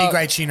Tata- LT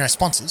Grey Chino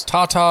sponsors.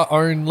 Tata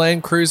own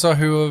Land Cruiser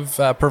who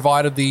have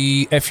provided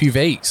the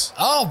FUVs.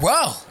 Oh,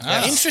 well,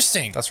 Yes.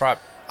 interesting. That's right.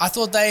 I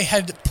thought they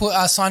had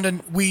signed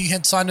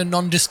a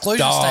non-disclosure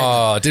statement,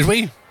 Oh, did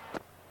we?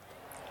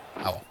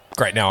 Oh.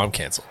 Great. Now I'm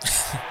cancelled.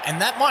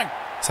 and that might.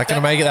 Is that going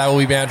to make it? That will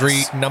be boundary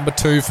number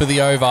 2 for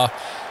the over.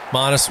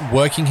 Marnus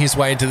working his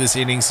way into this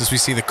innings as we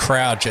see the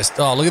crowd just,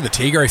 look at the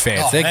Tigre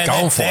fans. They're man,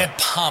 going for they're it.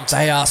 pumped.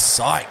 They are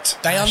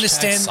psyched. They Hashtag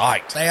understand.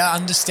 Psyched. They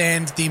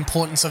understand the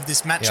importance of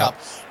this matchup.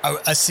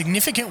 A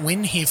significant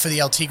win here for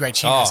the LT Great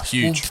Chinos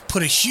huge. will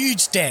put a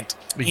huge dent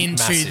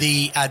into Massive.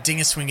 the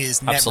Dinger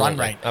Swingers net Absolutely.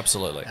 run rate.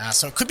 Absolutely.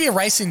 So it could be a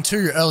race in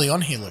 2 early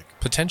on here, Luke.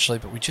 Potentially,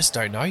 but we just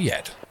don't know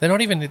yet. They're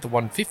not even at the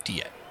 150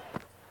 yet.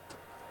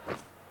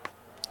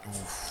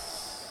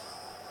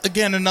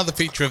 Again, another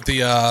feature of the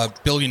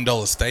 $1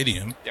 billion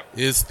stadium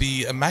is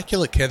the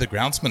immaculate care the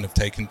groundsmen have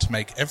taken to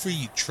make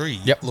every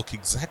tree look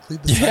exactly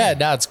the same. Yeah,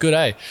 no, it's good,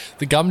 eh?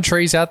 The gum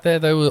trees out there,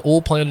 they were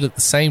all planted at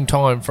the same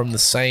time from the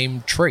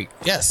same tree.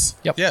 Yes.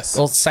 Yep. Yes.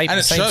 Well, same and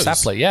it shows.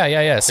 sapling. Yeah.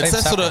 Same It's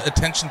that sapling. sort of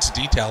attention to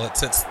detail. It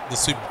sets the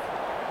super.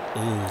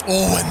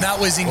 Oh, and that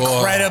was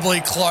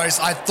incredibly close.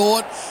 I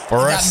thought For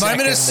a that moment of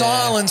second there.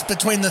 silence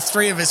between the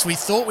three of us, we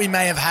thought we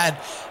may have had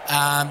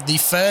the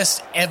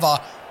first ever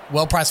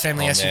well-priced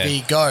family SUV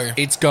man. go.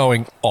 It's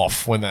going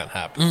off when that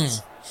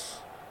happens.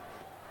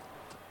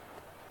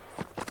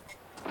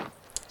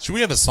 Should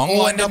we have a song Oh,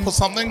 lined and up or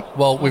something?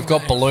 Well, we've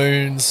got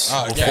balloons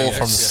Oh, will yeah, fall yeah,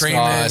 from the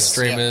yeah. sky,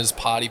 streamers,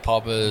 party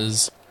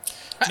poppers.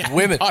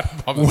 Women Party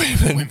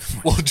women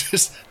will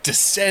just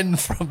descend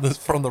from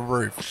the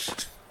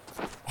roof.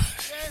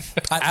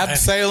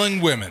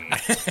 Abseiling women.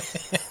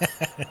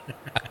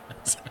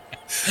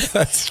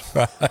 That's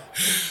right.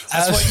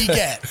 That's what you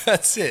get.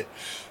 That's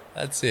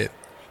it.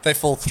 They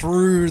fall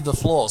through the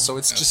floor, so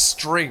it's just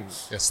string.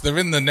 Yes, they're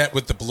in the net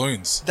with the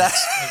balloons.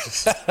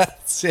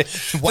 That's it.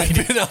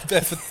 They've been up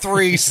there for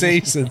 3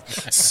 seasons.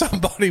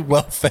 Somebody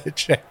welfare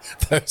check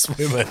those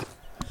women.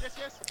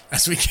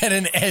 As we get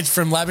an edge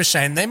from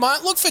Labuschagne, they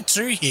might look for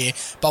 2 here,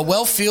 but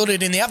well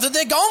fielded in the other.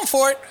 They're going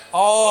for it.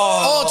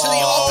 Oh, to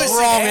the opposite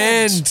Wrong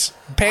end.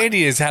 end.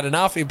 Pandy has had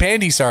enough.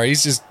 Pandy, sorry,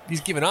 he's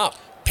given up.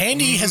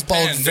 Pandy has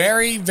bowled Pandy.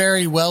 very,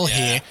 very well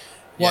here.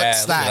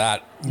 What's look at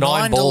that? that.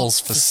 9 balls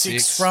for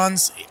 6 6.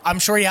 runs. I'm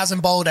sure he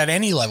hasn't bowled at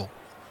any level.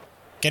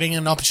 getting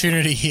an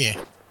opportunity here.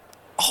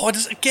 Oh,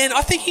 again,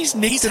 I think he's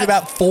nicked it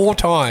about 4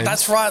 times.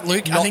 That's right,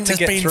 Luke. I Not think to there's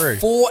get been through.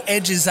 4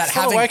 edges that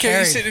haven't You're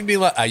carried. sitting and be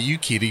like, are you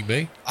kidding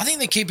me? I think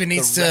the keeper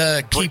needs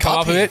to keep Come up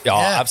up a here. bit? Oh,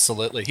 Yeah.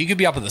 absolutely. He could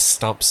be up at the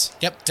stumps.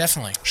 Yep,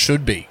 definitely.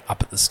 Should be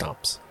up at the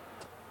stumps.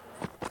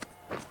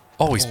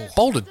 Oh, he's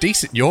bowled a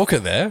decent Yorker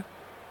there.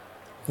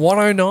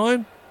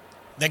 109?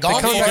 They're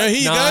gone. Here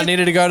you go.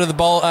 Needed to go to the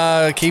bowl,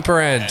 keeper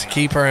end.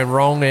 Keeper end,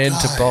 wrong end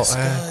to bowl.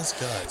 Guys.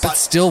 But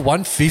still,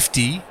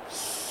 150.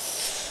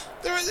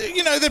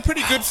 They're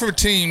pretty good for a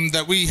team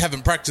that we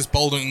haven't practiced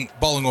bowling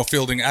or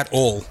fielding at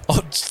all. Oh,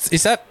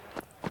 is that...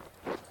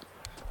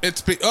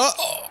 It's been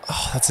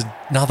That's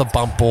another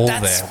bump ball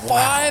That's there.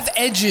 5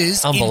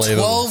 edges in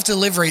Unbelievable. 12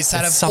 deliveries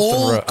that It's have something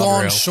all gone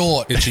unreal.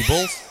 short. itchy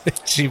balls.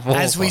 Itchy ball.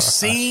 As we've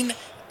seen,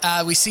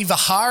 we see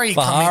Vihari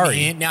come in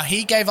here. Now,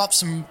 he gave up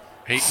some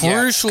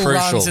crucial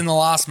runs in the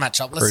last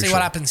matchup. Let's see Crucial.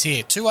 what happens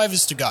here. 2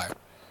 overs to go.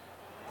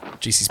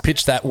 Jeez, he's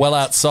pitched that well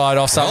outside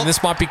off something.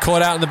 This might be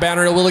caught out in the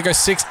boundary. Or will it go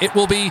 6? It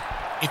will be...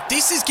 If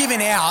this is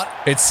given out,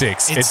 It's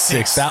 6. It's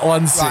 6. 6. That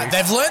one's 6. Right,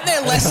 they've learned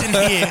their lesson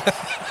here,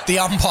 the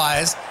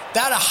umpires.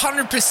 That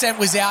 100%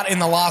 was out in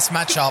the last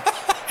matchup.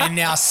 And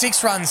now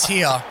 6 runs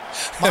here.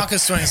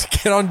 Marcus swings.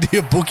 Get on to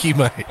your bookie,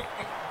 mate.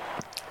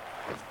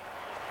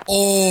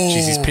 Oh.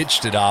 Jeez, he's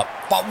pitched it up.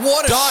 But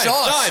what a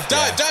shot.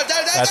 Dive.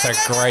 That's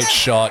a great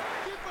shot.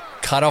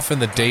 Cut off in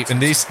the deep. And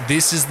this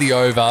is the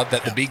over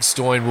that the big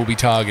Stoin will be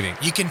targeting.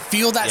 You can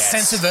feel that Yes.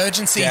 sense of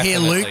urgency here,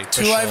 Definitely, Luke. for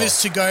 2 sure.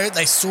 overs to go.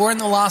 They saw in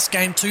the last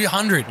game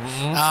 200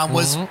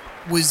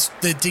 was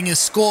the Dingers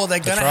score. They're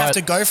going to have right.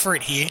 to go for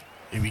it here.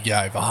 Here we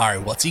go. Vihari,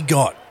 what's he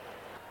got?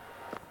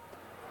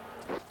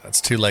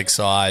 That's 2 leg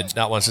side.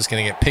 That one's just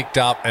going to get picked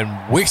up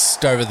and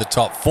whisked over the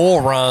top.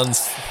 4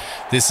 runs.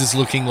 This is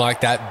looking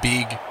like that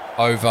big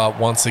over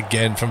once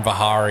again from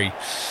Vihari.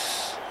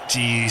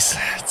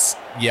 Jeez.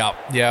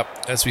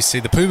 Yep. As we see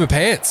the Puma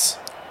pants.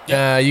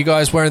 You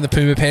guys wearing the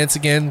Puma pants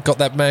again. Got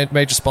that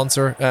major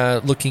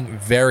sponsor looking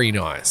very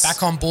nice.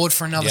 Back on board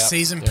for another Yep,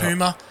 season, yep.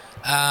 Puma.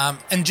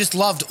 And just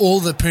loved all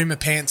the Puma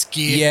pants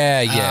gear.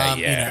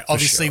 Yeah, for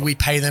obviously, sure. we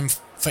pay them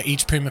for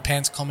each Puma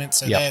pants comment,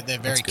 so Yep, they're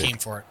very that's good. keen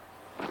for it.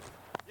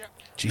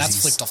 Jeez, That's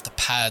he's flicked off the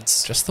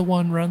pads. Just the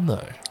 1 run,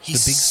 though. He the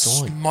big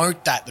Stoin.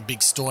 smoked that, the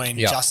big Stoin.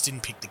 Yep. Just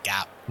didn't pick the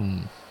gap.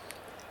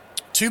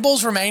 2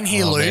 balls remain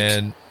here, Oh, Luke.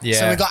 man. Yeah.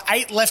 So we've got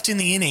 8 left in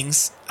the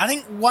innings. I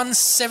think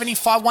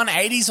 175,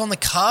 180s on the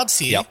cards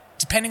here, Yep.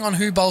 depending on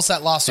who bowls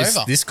that last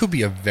over. This could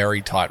be a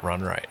very tight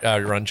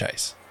run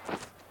chase.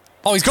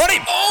 Oh, he's got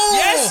him! Oh!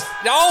 Yes!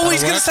 Oh,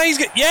 he's going to say he's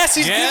good. Yes,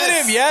 he's given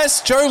him.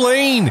 Yes,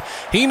 Jolene.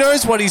 He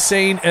knows what he's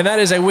seen, and that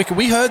is a wicket.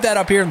 We heard that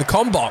up here in the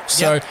comm box.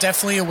 So Yep,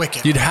 definitely a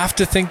wicket. you'd have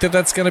to think that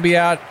that's going to be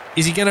out.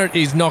 Is he going to?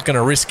 He's not going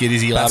to risk it,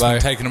 is he, Batsmen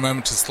Labo? taking a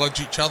moment to sludge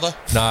each other.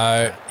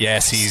 No.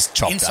 Yes, he's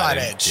chopped Inside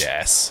at him. edge.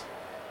 Yes.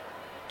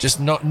 Just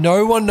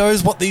no one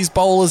knows what these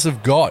bowlers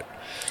have got.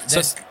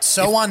 That's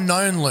so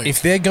unknown, Luke.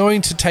 If they're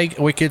going to take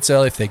wickets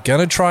early, if they're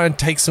going to try and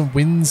take some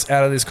wins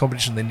out of this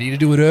competition, they need to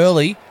do it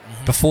early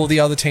before the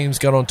other teams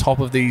get on top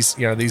of these,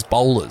 these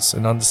bowlers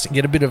and understand,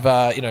 get a bit of,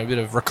 a bit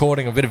of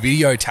recording, a bit of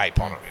videotape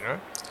on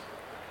them,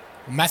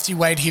 Matthew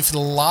Wade here for the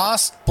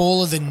last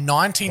ball of the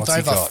 19th What's he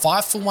over, got?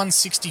 5 for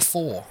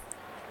 164.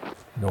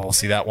 No, I'll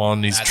see that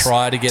one. He's That's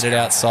tried to get it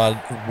terrible.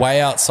 outside,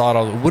 way outside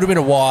of it. Would have been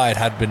a wide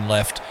had been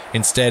left.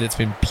 Instead, it's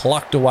been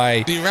plucked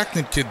away. The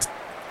Arachnid kid's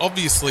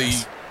obviously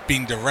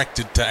being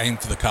directed to aim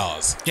for the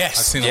cars. Yes.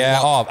 I've seen Yeah,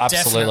 a lot.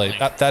 absolutely.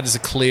 Definitely. That is a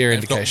clear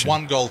They've got indication.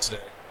 1 goal today.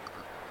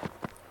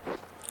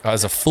 That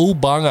was a full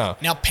bunger.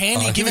 Now,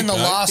 Pandy here given we the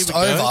go, last here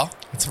we go. over,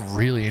 It's a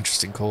really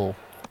interesting call.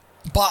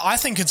 but I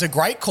think it's a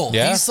great call.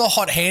 Yeah. He's the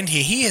hot hand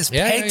here. He has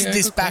Yeah, pegged yeah,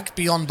 this good call. back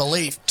beyond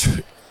belief.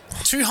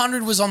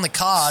 200 was on the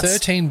cards.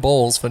 13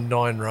 balls for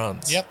 9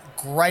 runs. Yep,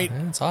 great,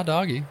 Yeah, it's hard to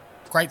argue.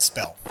 great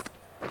spell.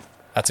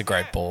 That's a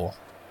great ball.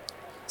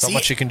 See, Not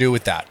much you can do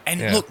with that. And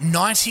Yeah. look,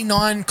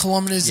 99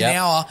 kilometers Yep. an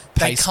hour.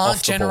 They Pace can't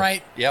off the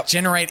ball.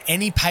 generate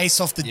any pace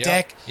off the Yep.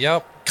 deck.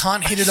 Yep.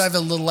 Can't hit it over the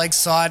little leg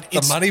side. The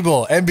It's money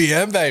ball.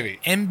 MBM, baby.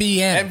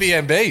 MBM.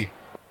 MBMB.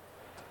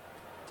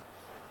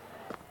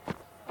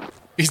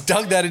 He's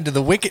dug that into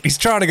the wicket. He's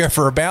trying to go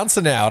for a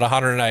bouncer now at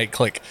 108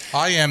 click.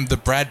 I am the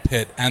Brad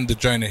Pitt and the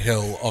Jonah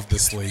Hill of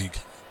this league.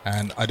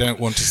 And I don't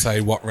want to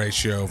say what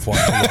ratio of what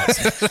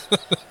to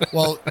what.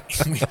 Well,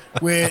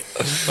 we're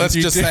Let's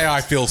just say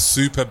I feel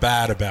super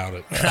bad about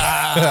it.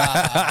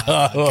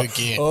 good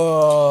gear.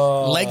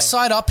 Leg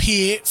side up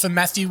here for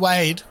Matthew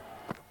Wade.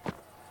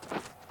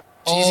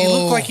 Jeez, he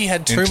looked like he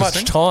had too much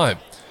Interesting. time.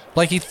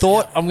 Like he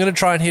thought, I'm going to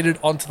try and hit it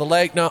onto the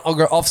leg. No, I'll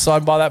go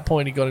offside. By that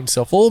point, he got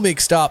himself all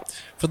mixed up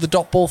for the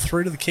dot ball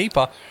through to the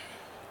keeper.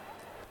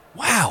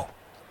 Wow.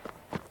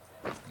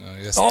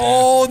 Yes,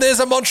 Oh,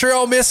 there's a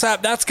Montreal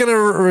mishap. That's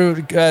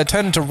going to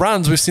turn into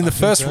runs. We've seen the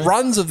first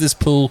runs of this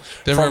pool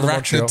their from the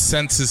Montreal. arachnid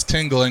senses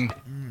tingling.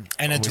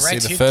 And a We see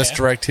direct the hit first there.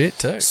 direct hit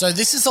too. So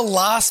this is the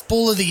last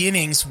ball of the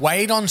innings.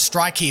 Wade on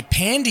strike here.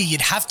 Pandy,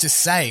 you'd have to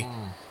say,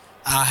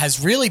 has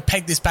really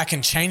pegged this back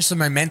and changed the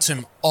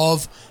momentum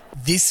of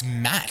this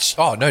match.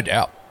 Oh, no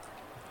doubt.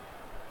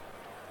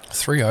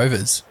 3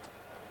 overs.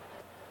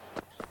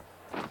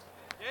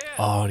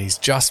 Oh, and he's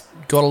just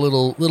got a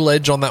little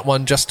edge on that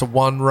one, just to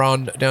one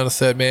run down to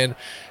third man.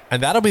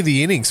 And that'll be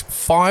the innings.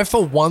 5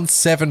 for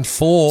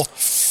 174.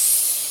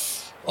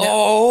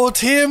 Oh,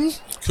 Tim.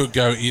 Could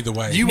go either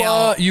way.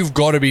 You've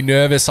got to be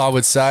nervous, I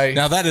would say.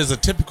 Now, that is a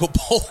typical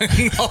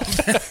bowling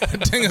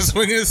of Dinger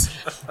Swingers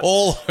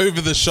all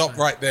over the shop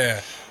right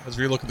there as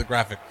we look at the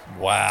graphic.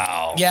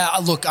 Wow. Yeah,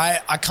 look, I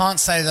can't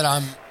say that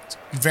I'm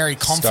very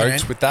confident.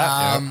 Stoked with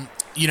that,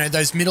 You know,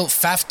 those middle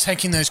Faf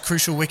taking those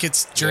crucial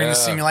wickets during the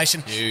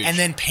simulation. Huge. And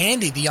then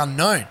Pandy, the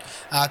unknown,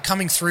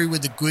 coming through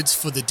with the goods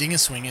for the Dinger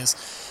Swingers.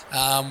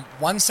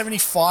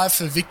 175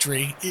 for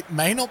victory. It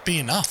may not be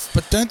enough.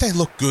 But don't they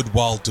look good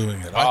while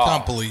doing it? I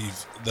can't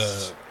believe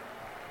the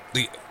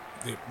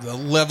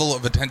level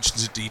of attention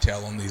to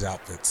detail on these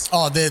outfits.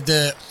 Oh,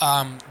 the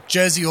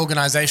Jersey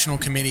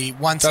Organisational Committee,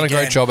 once Done again,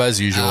 a great job as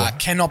usual.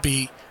 cannot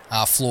be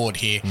flawed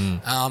here.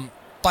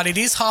 But it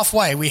is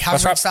halfway. We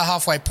have reached that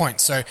halfway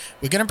point. So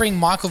we're going to bring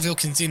Michael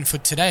Vilkins in for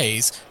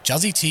today's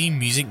Juzzy T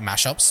Music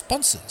Mashup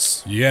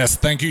sponsors. Yes,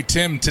 thank you,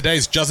 Tim.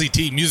 Today's Juzzy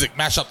T Music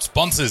Mashup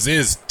sponsors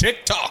is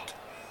TikTok.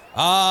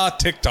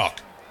 TikTok.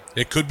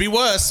 It could be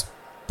worse,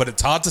 but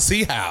it's hard to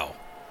see how.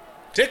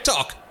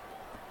 TikTok.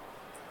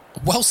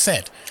 Well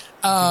said.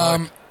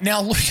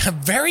 Now, look, a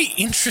very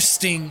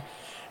interesting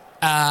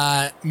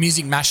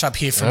music mashup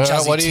here from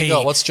Juzzy T. What do you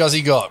got? What's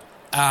Juzzy got?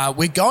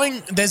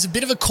 There's a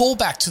bit of a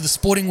callback to the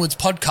Sporting Woods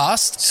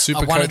podcast.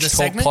 Super one of Coach the Talk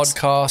segments.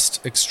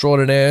 podcast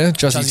extraordinaire,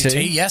 Juzzy T.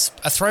 Yes.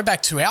 A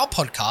throwback to our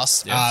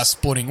podcast,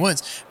 Sporting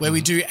Woods, where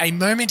we do a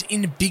moment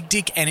in Big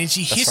Dick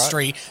Energy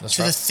history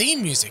to the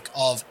theme music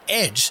of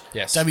Edge,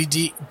 Yes.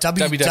 WWE,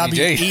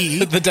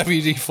 the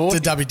WD-40. the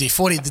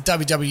WD-40, the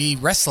WWE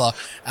wrestler.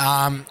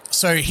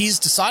 So he's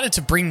decided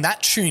to bring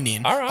that tune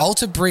in, All right.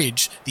 Alter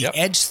Bridge, the Yep.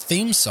 Edge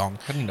theme song,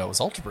 I didn't know it was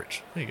Alter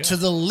Bridge. There you go. to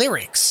the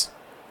lyrics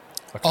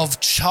of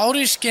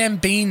Childish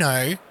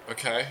Gambino,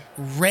 Okay.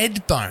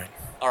 Redbone.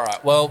 All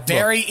right. Well,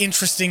 Very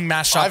interesting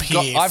mashup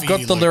here. I've got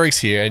the lyrics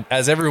here, and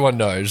as everyone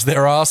knows,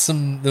 there are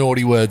some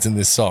naughty words in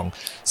this song.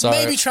 So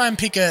Maybe try and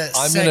pick a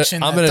section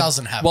that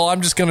doesn't have. Well,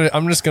 I'm just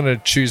gonna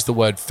choose the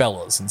word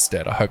fellas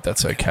instead. I hope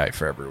that's okay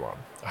for everyone.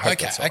 I hope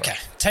Okay, that's all right. okay.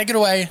 Take it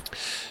away.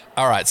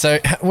 All right. So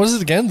what is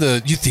it again?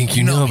 You think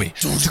you know me?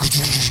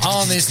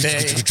 On this day,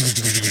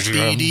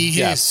 speedy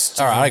Yeah.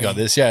 history. All right, I got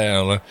this.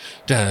 Yeah.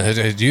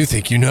 Do you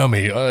think you know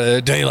me?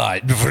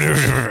 Daylight.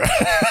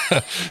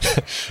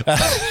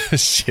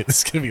 Shit, this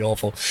is gonna be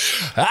awful.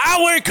 I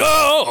wake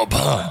up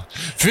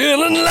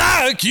feeling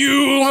like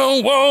you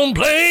won't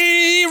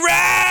play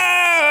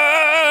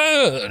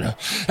right.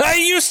 I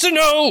used to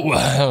know,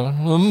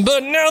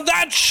 but now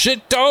that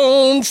shit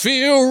don't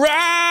feel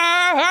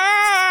right.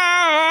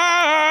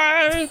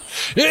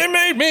 It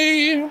made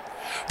me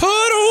put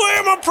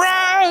away my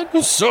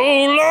pride so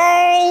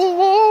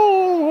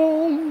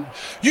long.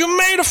 You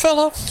made a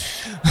fella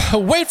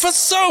wait for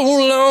so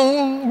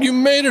long. You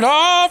made it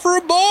hard for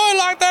a boy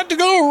like that to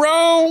go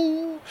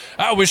wrong.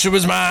 I wish it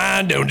was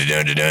mine. Yeah,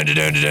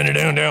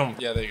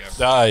 there you go.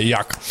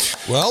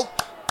 Yuck. Well,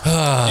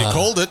 you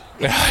called it.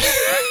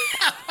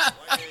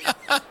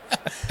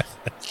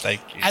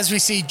 Thank you. As we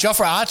see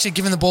Jofra Archer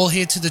giving the ball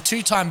here to the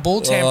two-time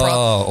ball tamperer.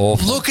 Oh,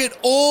 awful. Look at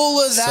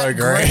all of that So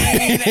great.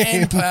 green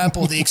and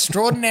purple. The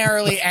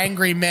extraordinarily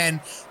angry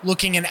men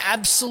looking an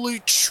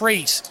absolute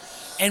treat.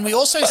 And we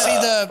also see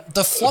the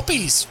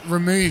floppies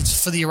removed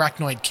for the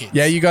Arachnoid kids.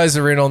 Yeah, you guys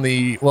are in on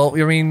the... Well,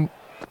 I mean...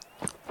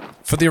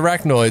 For the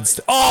Arachnoids...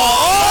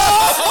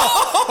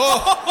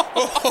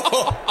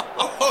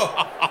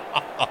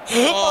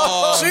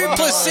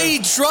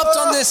 Duplessis dropped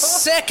on the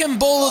second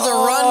ball of the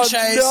run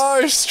chase.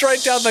 No,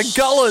 straight down the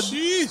gullet.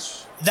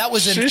 That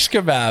was Shish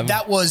kebab.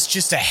 That was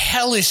just a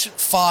hellish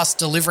fast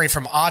delivery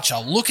from Archer.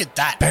 Look at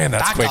that. Man,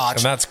 that's back quick. arch.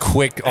 And that's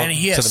quick And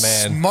he to has the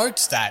man.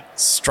 smoked that.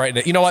 Straight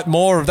in. You know what?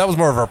 That was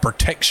more of a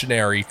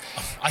protectionary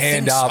I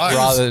hand think so. up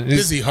rather.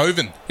 Busy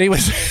Hoven. He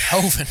was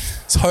Hoven.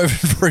 hoping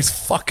for his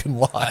fucking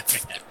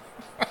life.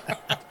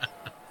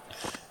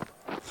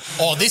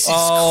 Oh, this is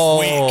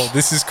quick.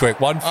 This is quick.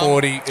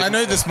 140. I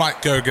know this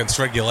might go against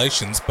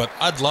regulations, but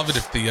I'd love it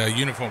if the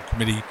uniform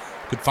committee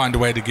could find a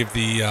way to give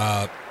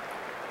the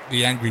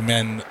angry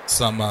men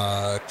some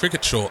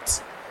cricket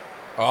shorts.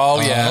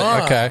 Oh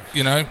yeah. Okay.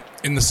 You know,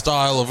 in the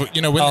style of when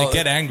they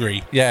get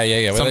angry. Yeah.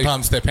 When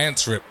Sometimes their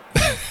pants rip.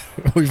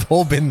 we've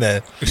all been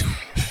there.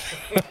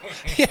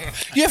 Yeah,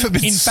 you ever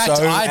been In fact,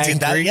 so I did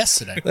that angry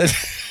yesterday.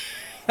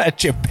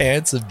 that your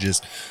pants have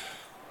just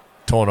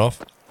torn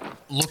off?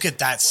 Look at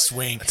that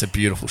swing. It's a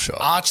beautiful shot.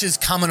 Archer's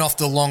coming off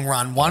the long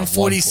run,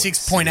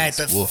 146.8,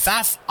 but Woof.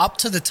 Faf up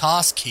to the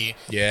task here.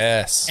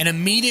 Yes. And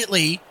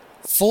immediately,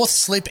 fourth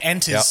slip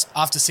enters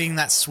after seeing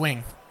that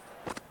swing.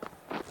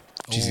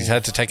 Jeez,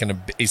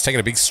 he's taken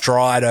a big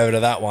stride over to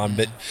that one,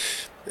 but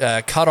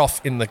cut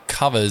off in the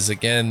covers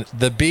again.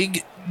 The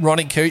big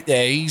Ronnie Coote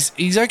there,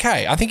 he's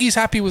okay. I think he's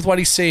happy with what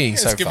he's seeing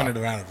so He's giving far. it a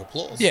round of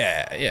applause.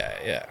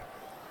 Yeah.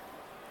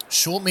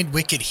 Short mid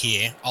wicket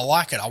here. I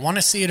like it. I want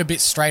to see it a bit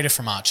straighter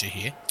from Archer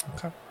here.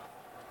 Okay.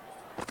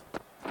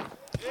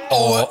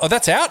 Oh,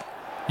 that's out.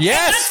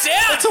 Yes, That's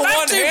out. That's a Faf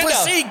one-hander.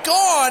 Duplessis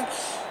gone.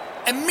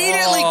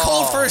 Immediately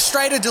called for a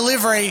straighter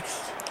delivery.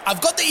 I've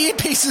got the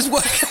earpieces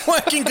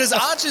working because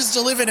Archer's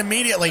delivered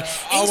immediately.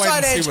 I'll wait Inside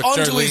and see edge what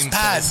onto his Jolene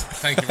pad. says.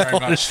 Thank you very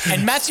much.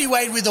 And Matthew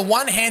Wade with a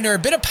one-hander, a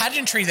bit of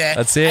pageantry there.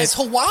 That's it. As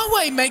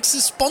Huawei makes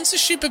a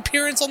sponsorship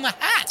appearance on the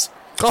hat.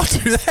 Oh,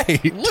 do they?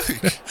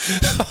 Luke.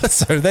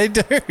 So they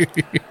do.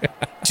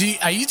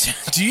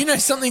 Do you know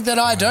something that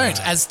I don't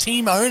as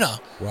team owner?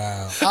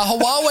 Wow.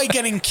 Huawei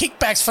getting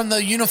kickbacks from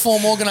the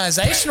Uniform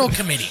Organisational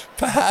Committee.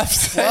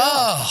 Perhaps they Whoa.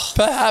 are.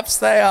 Perhaps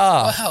they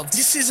are. Wow,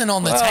 this isn't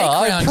on the Oh, take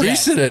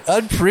round yet.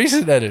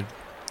 Unprecedented.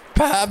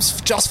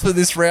 Perhaps just for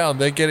this round,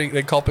 they're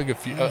copping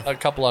a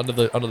couple under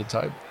the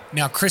table.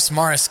 Now Chris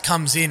Morris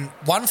comes in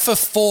 1 for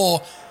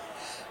 4.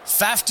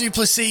 Faf du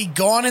Plessis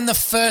gone in the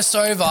first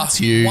over. That's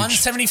huge.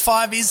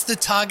 175 is the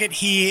target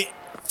here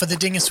for the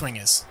Dinger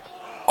Swingers.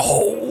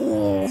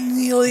 Oh,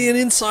 nearly an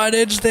inside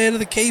edge there to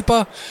the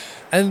keeper.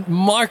 And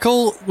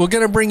Michael, we're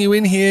going to bring you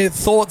in here.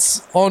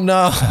 Thoughts on,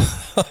 on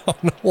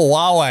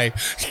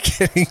Huawei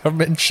getting a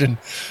mention?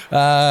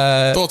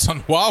 Thoughts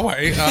on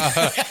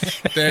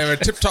Huawei? They're a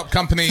tip-top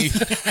company.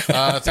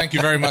 Thank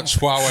you very much,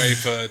 Huawei,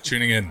 for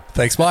tuning in.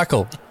 Thanks,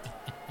 Michael.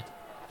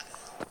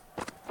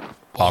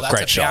 That's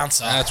great a shot.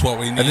 bouncer. That's what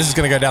we need. And this is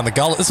going to go down the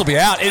gullet. This will be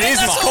out. It is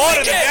that's a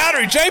behind the wicket.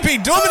 boundary.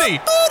 JP Duminy.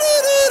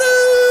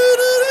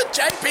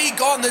 JP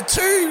gone. The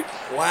two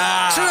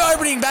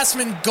opening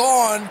batsmen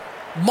gone.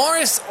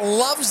 Morris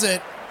loves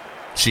it.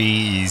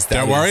 Jeez.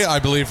 Don't worry, I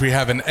believe we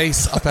have an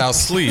ace up our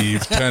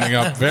sleeve turning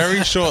up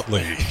very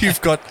shortly. You've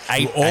got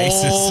 8 All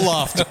aces.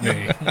 laughed at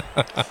me.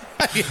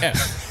 Yeah.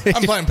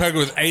 I'm playing poker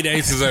with 8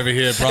 aces over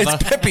here, brother.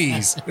 It's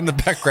peppies in the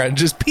background.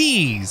 Just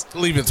peas. I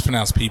believe it's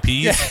pronounced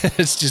PPs. Yeah,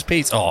 it's just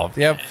peas. Oh,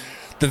 yeah.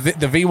 The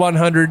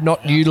V100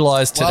 not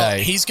utilised today. Well,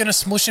 he's going to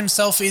smush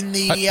himself in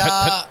the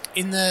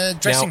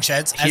dressing Now,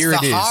 sheds as here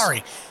it is.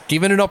 Vihari.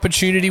 Given an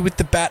opportunity with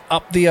the bat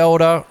up the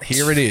order,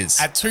 here it is.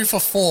 At 2 for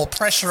 4,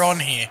 pressure on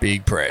here.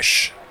 Big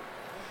press.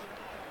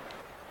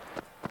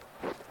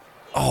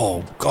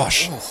 Oh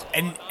gosh.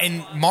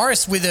 And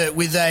Morris with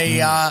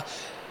a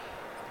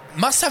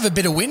must have a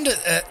bit of wind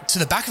to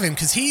the back of him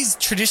because he's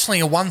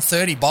traditionally a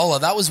 130 bowler.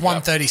 That was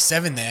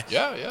 137 there.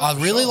 Yeah, I for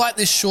really sure. like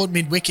this short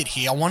mid wicket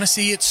here. I want to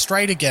see it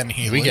straight again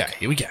here.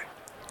 Here we go.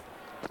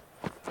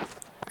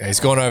 Yeah, he's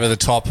gone over the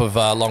top of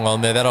long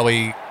on there. That'll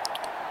be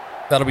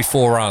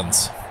 4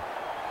 runs.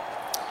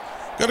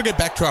 Got to get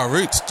back to our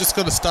roots. Just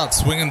got to start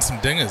swinging some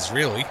dingers,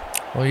 really.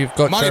 Well, you've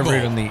got Moneyball. Trevor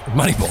in the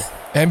Moneyball.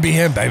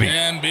 MBM, baby.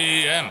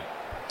 NBM.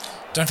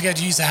 Don't forget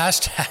to use the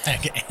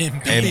hashtag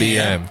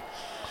MBM.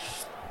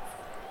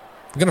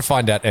 I'm going to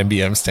find out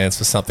MBM stands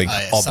for something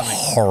something.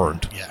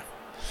 abhorrent. Yeah. My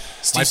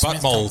Steve butt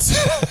Smith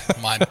moles.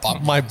 My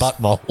butt. My butt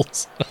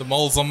moles. The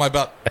moles on my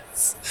butt.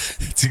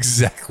 It's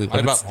exactly My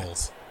what butt it's.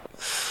 moles.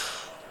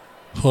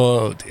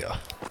 Oh, dear.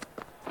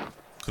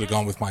 Could have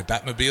gone with my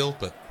Batmobile,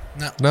 but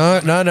No.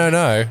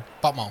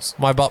 Butt moles.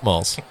 My butt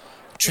moles.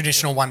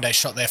 Traditional one-day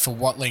shot there for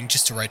Watling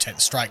just to rotate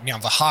the strike. Now,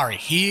 Vihari,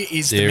 here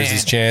is the man. There's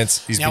his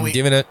chance. He's Now been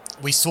given it.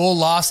 We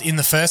saw in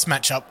the first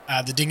matchup,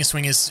 the Dinger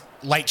Swingers'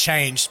 late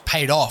change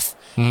paid off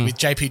with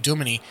JP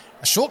Duminy.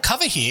 A short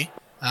cover here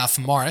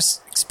for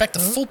Morris. Expect a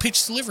full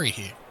pitch delivery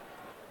here.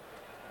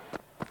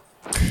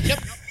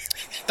 Yep.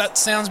 That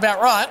sounds about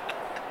right.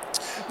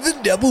 The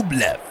double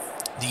bluff.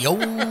 The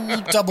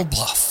old double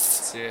bluff.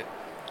 That's it.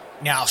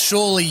 Now,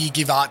 surely you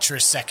give Archer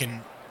a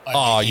second.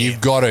 Oh,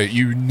 you've got to.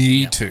 You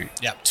need to.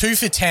 Yep. 2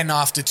 for 10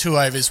 after 2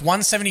 overs.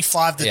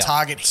 175 the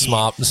target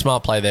here.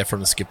 Smart play there from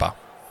the skipper.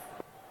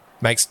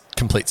 Makes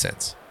complete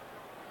sense.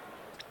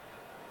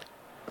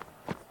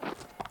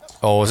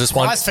 Oh, is this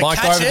one? Tries for Mike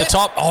catch over the it.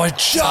 top. Oh, it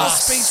just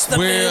Just. beats the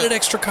We're- man at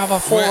extra cover.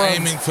 4 we're runs.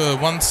 aiming for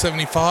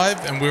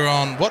 175, and we're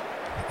on what?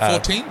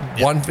 14?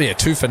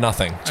 2 for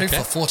nothing. 2 Okay.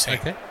 for 14.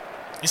 Okay.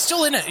 You're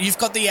still in it. You've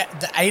got the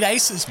 8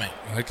 aces, mate.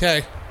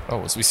 Okay.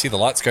 Oh, as we see the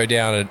lights go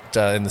down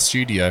in the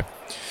studio,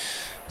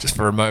 just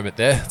for a moment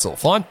there, it's all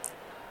fine.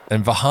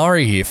 And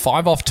Vihari here,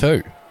 5 off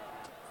 2.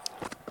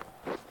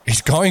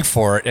 He's going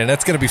for it, and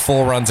that's going to be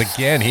 4 runs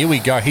again. Here we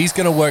go. He's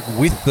going to work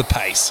with the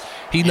pace.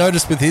 He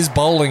noticed with his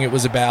bowling, it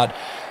was about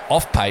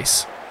off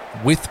pace,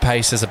 with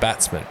pace as a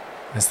batsman.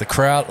 As the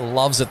crowd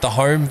loves it, the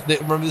home.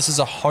 Remember, this is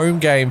a home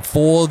game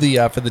for the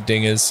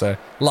Dingers, so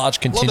large A lot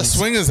of contingency.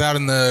 swingers out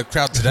in the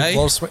crowd today.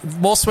 More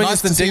swingers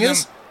Nice than to see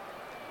Dingers. them.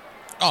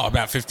 Oh,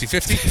 about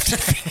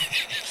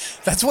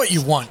 50-50. That's what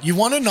you want. You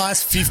want a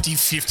nice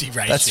 50-50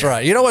 ratio. That's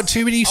right. You don't want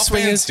too many Our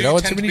swingers. fans You do don't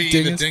want tend too to many be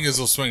either Dingers. dingers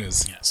or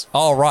swingers. Yes.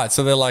 Oh, right.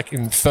 So they're like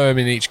firm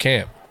in each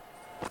camp.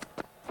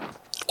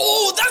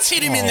 Oh, that's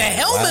hit him in the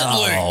helmet,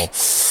 Wow. Luke.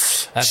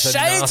 That's a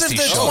Shades of nasty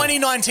the shot.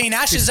 2019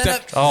 Ashes and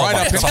stepped a, right my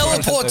up a into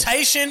God.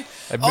 teleportation.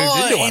 They moved into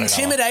one another.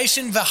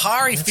 Intimidation.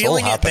 Vihari It's all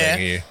feeling it happening there.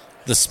 here.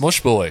 The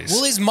Smush Boys.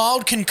 Will his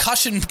mild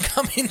concussion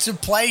come into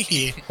play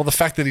here? Well, the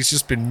fact that he's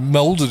just been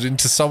melded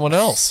into someone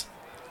else.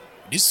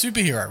 It is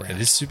superhero It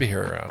round. is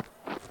superhero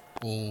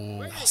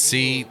round.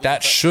 See,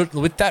 that should,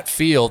 with that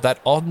field,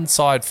 that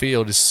onside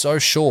field is so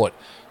short,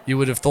 you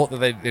would have thought that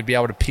they'd be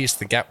able to pierce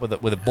the gap with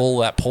a ball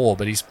that poor,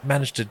 but he's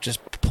managed to just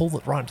pull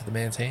it right into the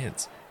man's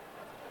hands.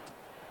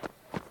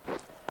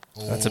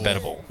 That's a better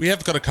ball. We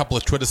have got a couple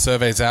of Twitter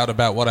surveys out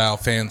about what our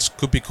fans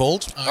could be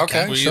called.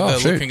 Okay, We're sure, either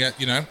shoot. looking at,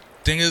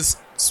 dingers,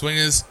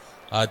 swingers,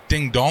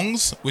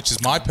 ding-dongs, which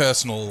is my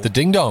personal The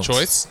ding-dongs.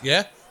 choice.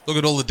 Yeah. Look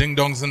at all the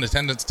ding-dongs in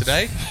attendance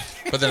today.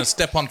 But then a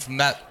step on from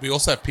that, we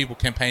also have people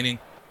campaigning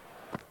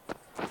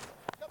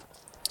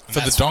for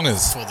the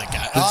dongers. For the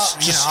guy.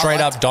 Just straight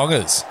up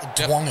dongers.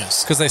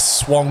 Dwongers. Because they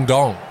swung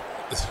dong.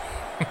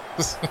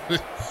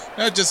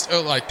 No, just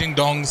like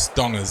ding-dongs,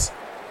 dongers.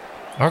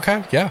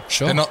 Okay, yeah,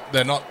 sure.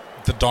 They're not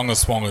the donger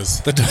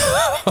swongers.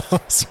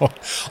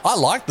 The I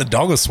like the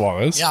donger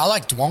swongers. Yeah, I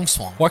like Dwong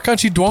Swong. Why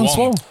can't you dwong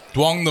swong?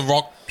 Dwong the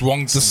rock,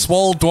 dwong The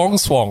swole dwong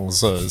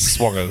swongs,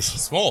 swongers.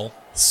 small.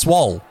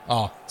 Swole.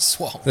 Oh,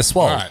 Swong. They're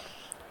swole. all right.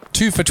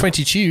 2 for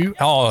 22.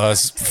 Oh,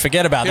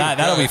 forget about that.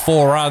 That'll be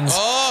 4 runs.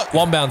 Oh.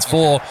 One bounce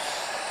 4.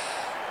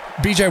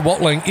 BJ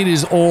Watling, it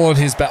is all on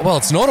his back. Well,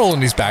 it's not all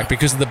on his back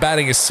because the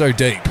batting is so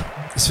deep.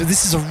 So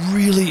this is a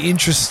really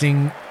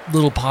interesting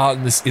little part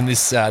in this pool,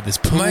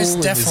 Most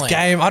in this definitely.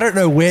 game. I don't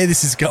know where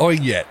this is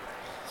going yet.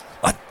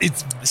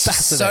 It's So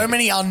fascinating.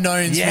 many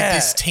unknowns with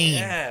this team.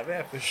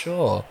 Yeah, for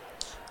sure.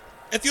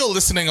 If you're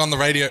listening on the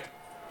radio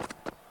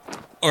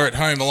or at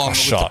home along with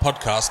shot. the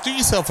podcast, do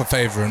yourself a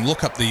favor and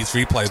look up these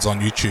replays on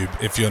YouTube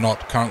if you're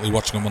not currently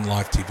watching them on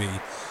live TV.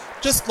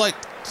 Just like,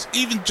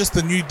 even just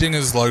the new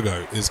Dingers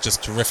logo is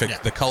just terrific. Yeah.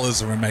 The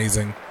colours are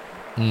amazing.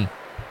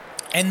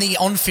 And the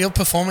on-field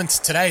performance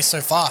today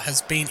so far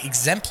has been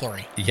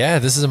exemplary. Yeah,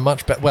 this is a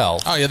much better.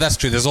 Well, Oh, yeah, that's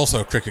true. There's also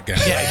a cricket game.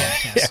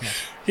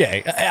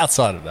 yeah,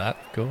 outside of that,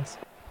 of course.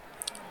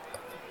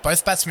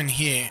 Both batsmen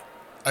here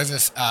over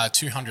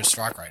 200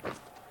 strike rate.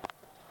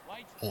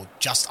 Or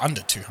just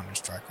under 200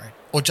 strike rate.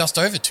 Or just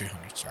over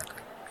 200 strike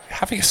rate.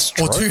 Having a Or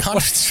stroke.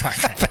 200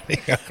 strike rate.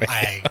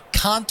 I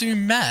can't do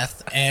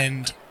math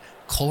and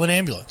call an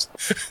ambulance.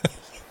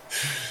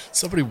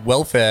 Somebody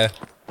welfare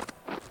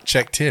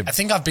checked him. I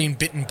think I've been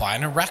bitten by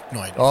an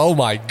arachnoid. Oh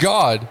my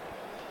god.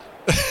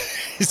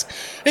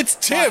 it's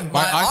Tim.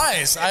 My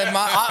eyes.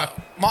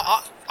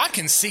 I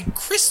can see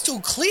crystal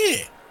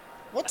clear.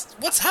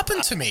 What's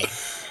happened to me?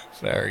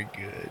 Very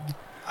good.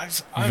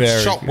 I've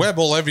Very Shot good. web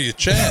all over your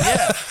chair.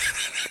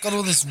 got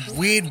all this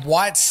weird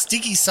white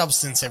sticky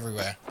substance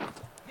everywhere.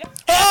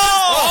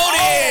 Hold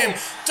him!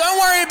 Don't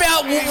worry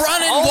about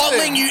running, hold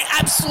Watling, him. you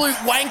absolute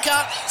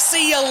wanker.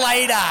 See you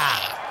later.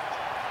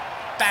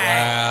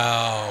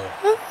 Bang.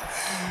 Wow.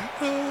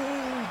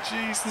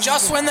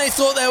 Just when they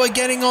thought they were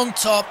getting on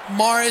top,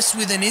 Morris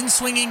with an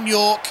in-swinging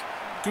York.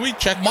 Can we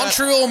check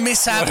Montreal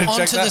mishap Wanna check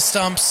onto that? the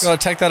stumps Gotta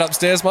take that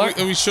upstairs, Mike.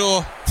 that? Are we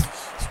sure?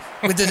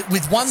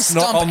 with one It's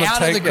not stump on the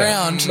out of the take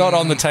ground. Not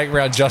on the take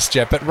round just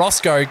yet. But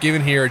Roscoe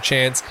given here a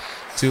chance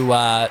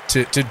to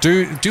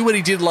do what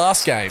he did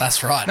last game.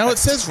 That's right. No, it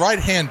says right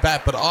hand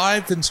bat, but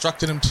I've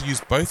instructed him to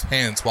use both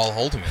hands while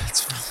holding it.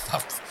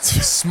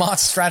 Smart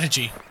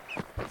strategy.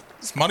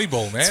 It's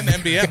Moneyball, man.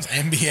 NBM.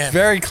 NBM.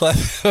 Very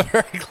clever,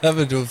 very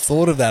clever to have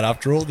thought of that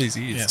after all these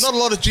years. Yes. Not a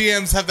lot of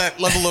GMs have that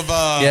level of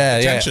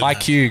attention.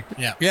 IQ,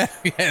 Yeah. Yeah,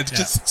 it's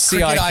just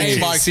CIQ, IQ.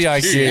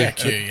 CIQ,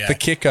 IQ, yeah. the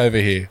kick over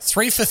here.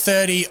 3 for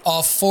 30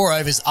 off 4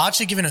 overs.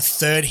 Archer given a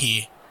third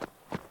here.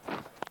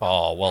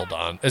 Oh, well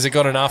done. Has it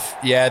got enough?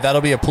 Yeah,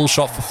 that'll be a pull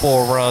shot for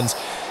 4 runs.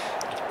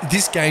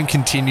 This game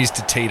continues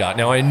to teeter.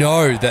 Now I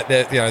know that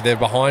they're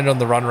behind on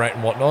the run rate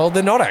and whatnot. Well,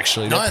 they're not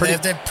actually. No,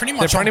 they're pretty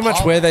much They're pretty on much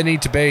par. where they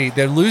need to be.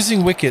 They're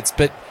losing wickets,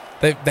 but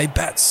they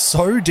bat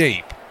so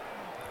deep.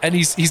 And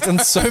he's done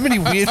so many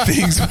weird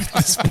things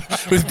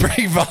with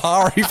bringing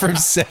Vihari from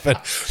 7.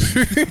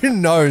 Who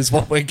knows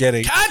what we're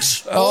getting?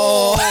 Catch!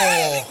 Oh!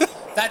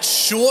 That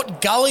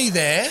short gully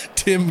there.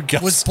 Tim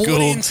Gus was brought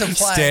Gould into play.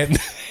 standing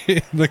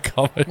in the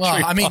commentary.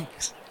 Well,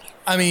 box.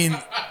 I mean,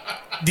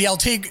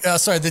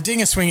 the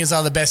Dinger Swingers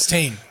are the best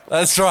team.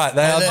 That's right.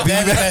 They're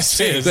They're the best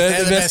team.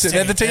 They're the best team.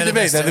 They're the team to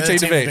beat. They're the team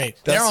to beat.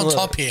 They're on Absolutely.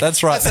 top here.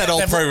 That's right. That's that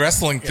old pro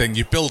wrestling thing.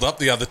 You build up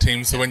the other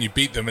team, so when you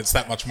beat them, it's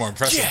that much more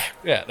impressive. Yeah.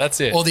 Yeah,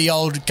 that's it. Or the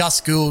old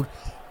Gus Gould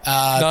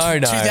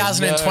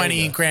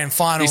 2020 grand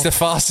final. He's the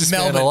fastest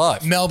man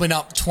alive. Melbourne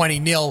up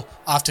 20-0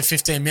 after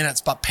 15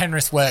 minutes, but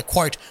Penrith were,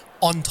 quote,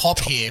 on top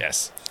here.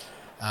 Yes.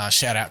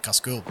 Shout out Gus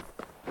Gould.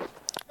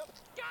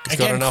 He's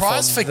got Again, enough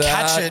cries on for that.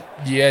 catch it.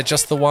 Yeah,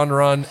 just the one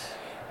run.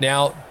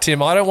 Now,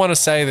 Tim, I don't want to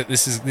say that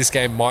this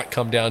game might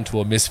come down to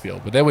a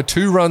misfield, but there were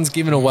 2 runs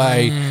given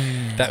away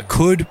that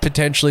could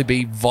potentially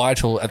be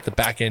vital at the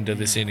back end of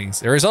this innings.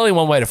 There is only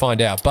one way to find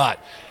out, but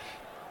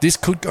this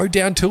could go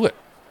down to it.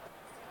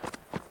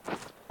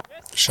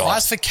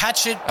 Cries for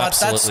catch it, but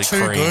Absolutely that's too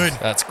creamed. good.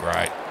 That's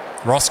great.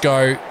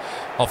 Roscoe,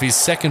 off his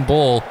second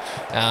ball,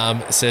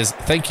 says,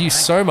 thank you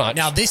so much.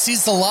 Now, this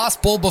is the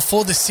last ball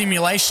before the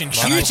simulation.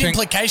 I Huge think-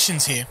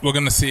 implications here. We're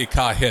going to see a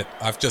car hit.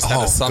 I've just had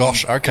Oh, a son.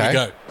 gosh, Here okay. we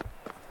go.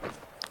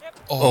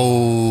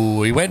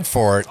 Oh, he went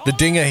for it. The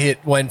dinger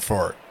hit went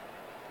for it.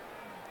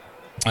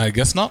 I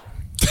guess not.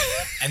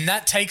 And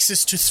that takes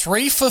us to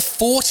 3 for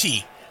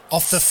 40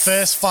 off the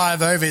first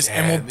 5 overs,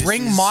 and Yeah, we'll this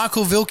bring is-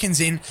 Michael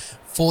Wilkins in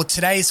for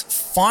today's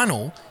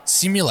final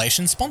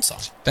simulation sponsor.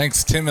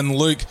 Thanks, Tim and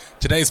Luke.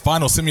 Today's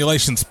final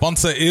simulation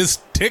sponsor is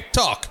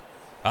TikTok.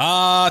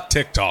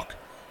 TikTok.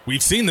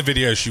 We've seen the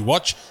videos you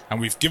watch, and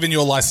we've given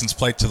your license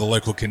plate to the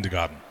local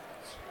kindergarten.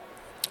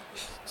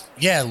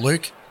 Yeah,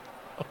 Luke.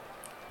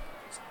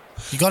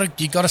 You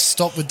gotta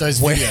stop with those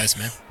videos,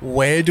 man.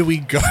 Where do we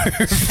go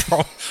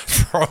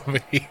from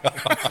here?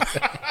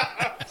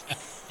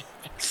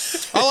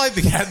 I like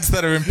the ads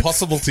that are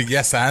impossible to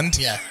yes and.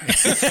 Yeah. You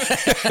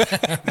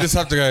just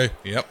have to go,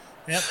 yep.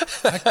 Yep.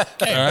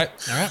 Okay. All right.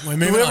 We're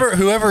moving on.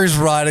 Whoever is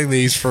writing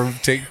these from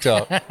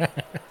TikTok,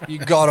 you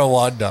gotta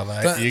wonder,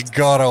 mate. You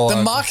gotta wonder.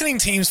 The marketing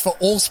teams for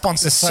all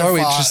sponsors It's so far,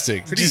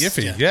 interesting. Pretty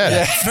iffy,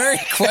 yeah. very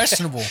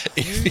questionable.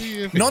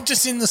 Not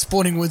just in the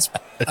Sporting Woods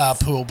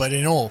pool, but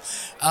in all.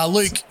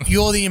 Luke,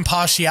 you're the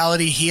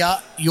impartiality here.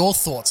 Your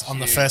thoughts on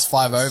the first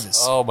 5 overs?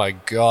 Oh my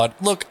god!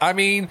 Look, I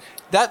mean,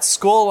 that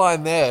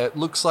scoreline there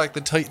looks like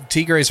the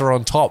Tigres are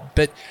on top,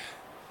 but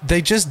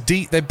they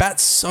bat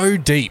so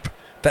deep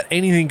that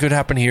anything could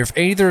happen here. If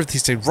either of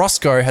these teams,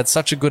 Roscoe had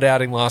such a good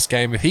outing last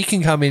game, if he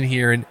can come in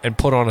here and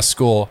put on a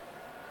score,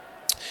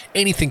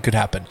 anything could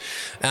happen.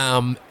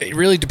 It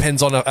really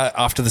depends on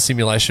after the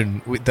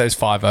simulation with those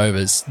 5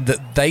 overs.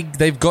 That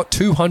they've got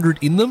 200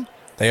 in them.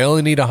 They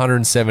only need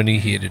 170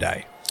 here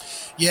today.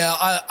 Yeah,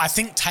 I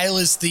think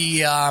Taylor's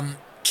the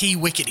key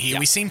wicket here. Yep.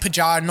 We've seen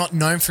Pujara not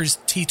known for his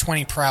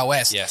T20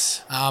 prowess.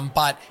 Yes.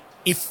 But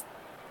if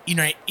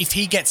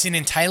he gets in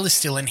and Taylor's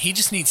still in, he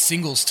just needs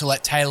singles to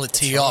let Taylor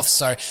tee off.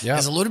 So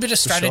there's a little bit of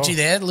strategy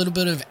there, a little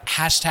bit of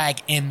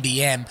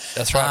 #MBM.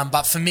 That's right.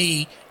 But for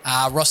me,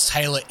 Ross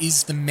Taylor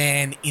is the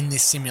man in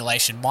this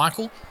simulation.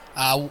 Michael,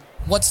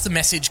 what's the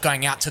message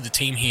going out to the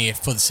team here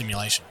for the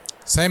simulation?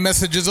 Same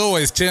message as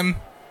always, Tim.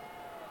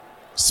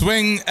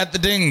 Swing at the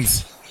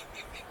dings.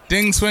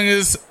 Ding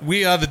swingers,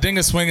 we are the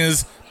dinger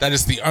swingers. That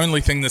is the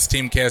only thing this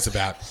team cares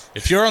about.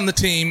 If you're on the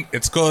team,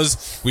 it's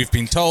because we've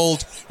been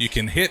told you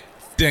can hit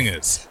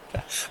dingers.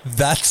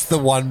 That's the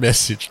one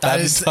message.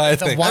 That entire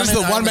thing. That's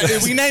the one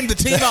message. We named the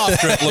team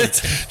after it, Luke.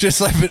 Just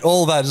like it,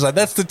 all that. It's like,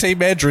 that's the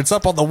team entrance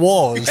up on the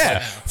wall. It's Yeah.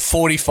 like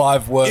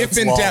 45 words If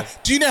in long. doubt,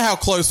 do you know how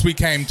close we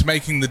came to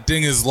making the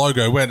dingers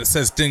logo when it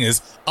says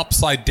dingers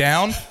upside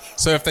down?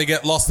 So if they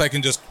get lost, they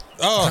can just,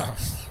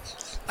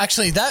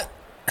 Actually,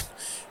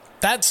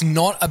 that's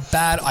not a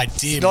bad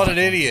idea. He's not Michael. an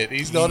idiot.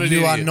 He's not an You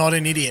idiot. are not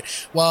an idiot.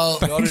 Well,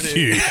 Thank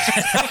you.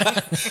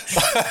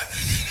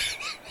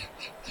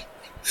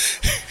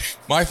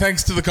 My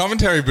thanks to the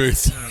commentary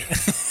booth.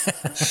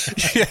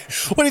 Yeah.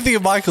 What do you think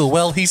of Michael?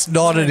 Well, he's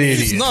not an idiot.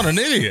 He's not an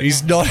idiot.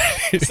 He's not an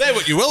idiot. Say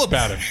what you will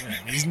about him.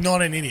 he's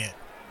not an idiot.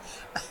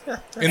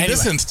 In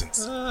this Anyway.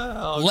 instance.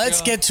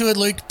 Let's get to it,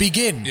 Luke.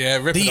 Begin. Yeah,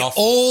 rip the it off.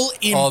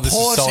 all-important this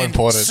is so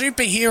important.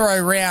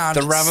 superhero round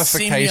The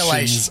ramifications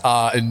simulation.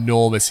 are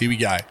enormous. Here we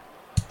go.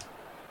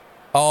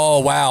 Oh,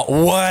 wow.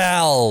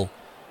 Well,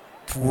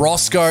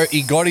 Roscoe,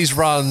 he got his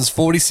runs,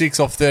 46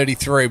 off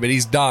 33, but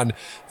he's done.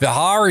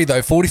 Vihari,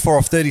 though, 44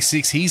 off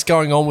 36. He's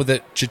going on with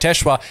it.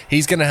 Cheteshwar,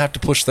 he's going to have to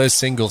push those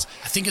singles.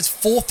 I think it's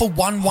 4 for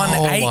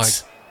 118. Oh, my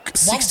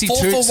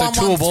 62, 4 for so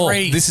 2 of all.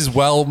 113. This is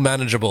well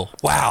manageable.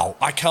 Wow.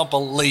 I can't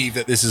believe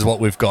that this is what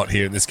we've got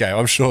here in this game.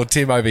 I'm sure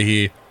Tim over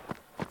here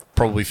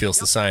probably feels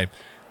the same.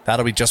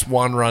 That'll be just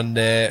 1 run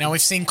there. Now,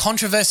 we've seen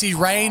controversy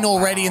reign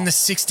already in the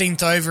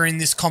 16th over in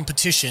this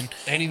competition.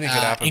 Anything could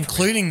happen.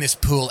 Including this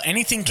pool.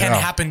 Anything can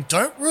happen.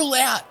 Don't rule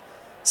out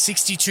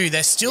 62.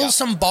 There's still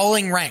some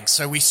bowling ranks.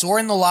 So we saw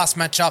in the last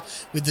matchup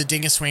with the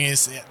Dinger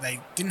Swingers, they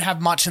didn't have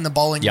much in the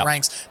bowling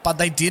ranks, but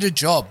they did a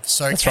job.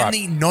 So can right.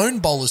 the known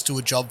bowlers do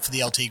a job for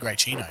the LT Grey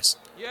Chinos?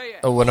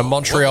 Oh, and a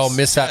Montreal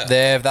mishap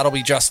there. That'll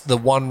be just the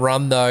 1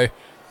 run, though.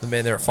 The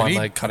man there at fine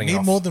leg cutting need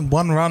off. more than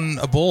 1 run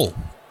a ball.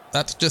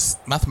 That's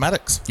just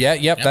mathematics. Yeah,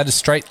 yep, that is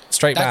straight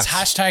That's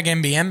maths.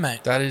 #MBM,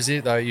 mate. That is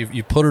it, though.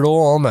 You put it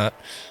all on that.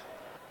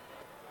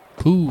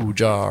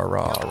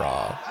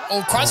 Pujara.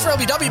 Oh, cries for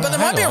LBW, but there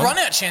might be a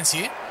run-out chance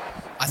here.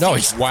 I No, think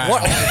he's Wow.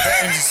 what?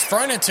 he's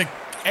thrown it to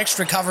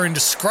extra cover in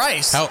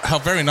disgrace. How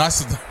very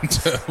nice of them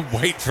to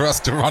wait for us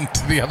to run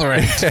to the other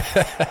end.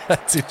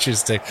 That's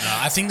interesting.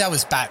 I think that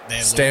was back there.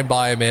 Luke. Stand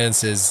by a man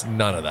says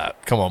none of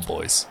that. Come on,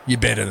 boys. You're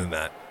better than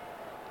that.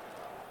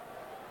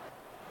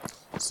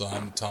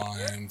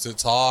 Sometimes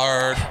it's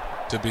hard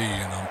to be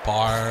an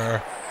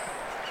umpire.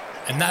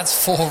 And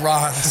that's 4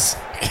 runs.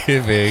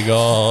 Giving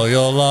all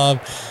your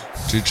love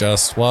to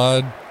just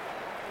one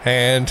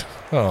hand.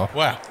 Oh,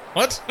 Wow.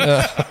 What?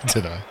 I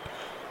don't know.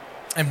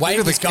 And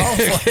Wade was going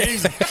for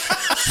it.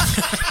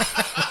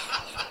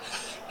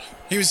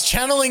 He was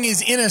channeling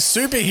his inner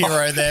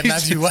superhero there,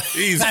 Matthew Wade.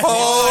 He's Matthew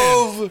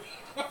Oh,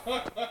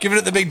 giving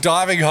it the big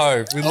diving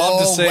home. We'd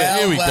love to see well, it.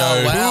 Here we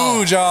well, go.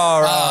 well.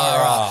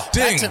 Pujara.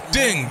 Ding, Back to-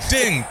 ding,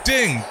 ding,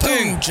 ding,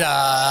 ding.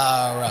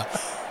 Pujara.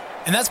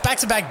 And that's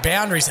back-to-back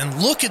boundaries.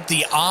 And look at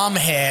the arm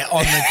hair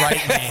on the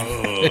great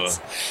man.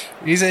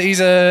 He's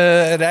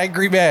an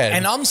angry man.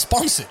 And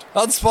unsponsored.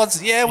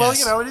 Unsponsored. Yeah, well, Yes.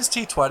 you know, it is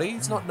T20.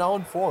 He's not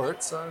known for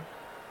it, so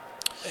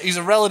he's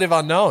a relative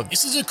unknown.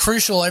 This is a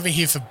crucial over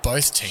here for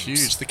both teams.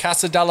 Huge. The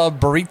Casa de la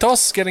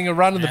Burritos getting a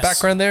run in the Yes.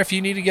 background there. If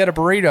you need to get a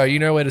burrito, you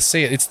know where to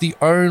see it. It's the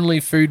only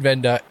food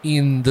vendor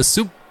in the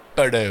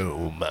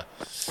Superdome.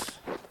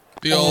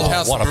 The old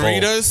House of what a ball.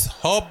 Burritos.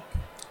 Hob.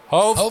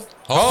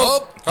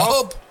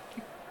 Hope.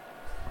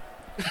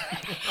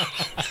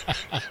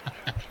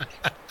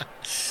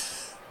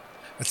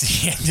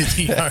 That's the end of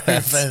the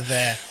over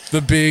there.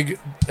 The big,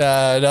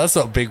 no, that's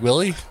not Big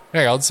Willie.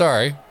 Hang on,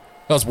 sorry.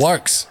 That was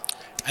Wokes.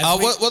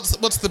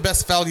 What's the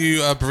best value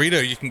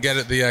burrito you can get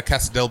at the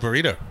Casa del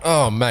Burrito?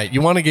 Oh, mate,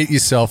 you want to get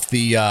yourself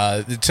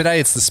today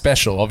it's the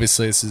special.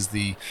 Obviously, this is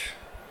the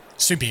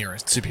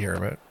superhero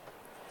mode.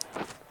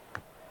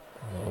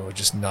 Oh,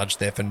 just nudged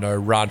there for no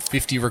run.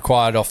 50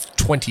 required off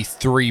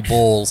 23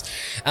 balls.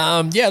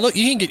 Yeah, look,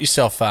 you can get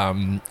yourself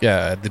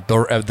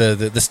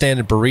the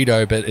standard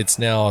burrito, but it's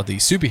now the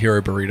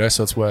superhero burrito,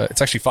 so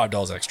it's actually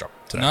 $5 extra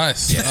today.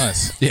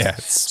 Nice. Yeah,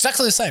 it's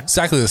Exactly the same.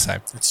 exactly the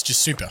same. It's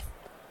just super.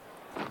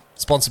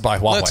 Sponsored by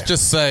Huawei. Let's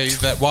just say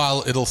that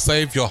while it'll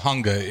save your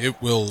hunger,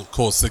 it will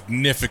cause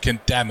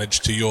significant damage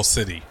to your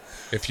city,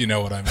 if you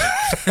know what I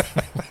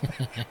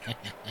mean.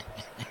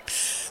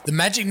 The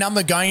magic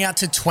number going out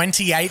to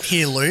 28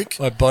 here, Luke.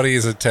 My body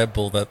is a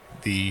temple that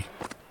the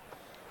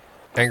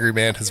angry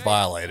man has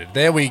violated.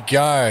 There we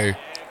go.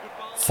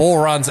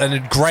 4 runs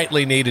and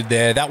greatly needed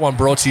there. That one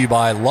brought to you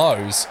by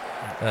Lowe's.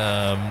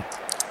 To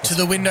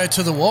the window,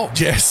 to the wall.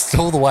 Yes,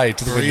 all the way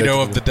to the window.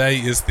 Burrito of the day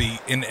is the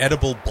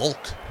inedible bulk.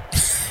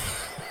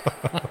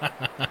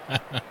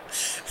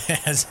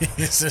 As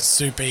it's a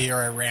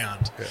superhero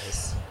round.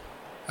 Yes.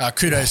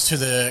 Kudos to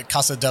the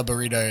Casa del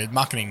Burrito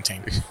marketing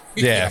team.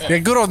 Yeah,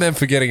 good on them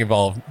for getting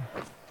involved.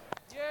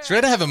 It's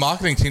rare to have a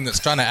marketing team that's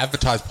trying to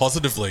advertise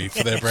positively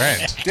for their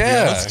brand. to be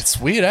Yeah, honest. it's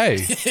weird,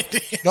 eh?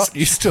 Not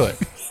used to it.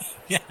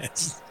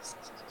 Yes.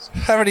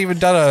 Haven't even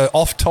done a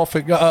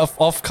off-topic,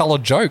 off-color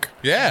joke.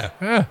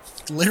 Yeah.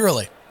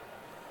 Literally.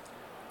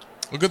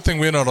 Well, good thing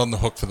we're not on the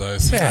hook for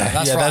those. That's right,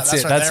 That's that's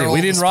it. right. That's They're it. all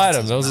We the didn't write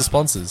them. sponsors, Those are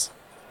sponsors.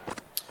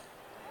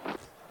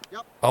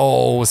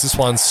 Oh, was this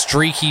one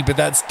streaky? But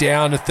that's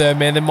down to third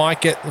man. They might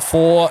get the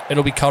 4.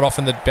 It'll be cut off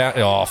in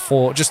the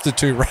 4. Just the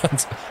 2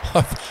 runs.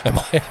 Am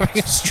I having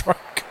a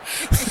stroke?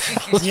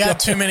 You had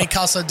too many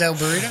Casa del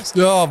Burritos.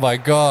 Oh my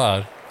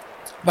god,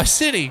 my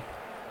city.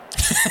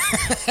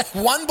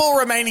 1 ball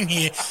remaining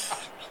here.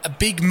 A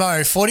big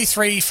Mo.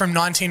 43 from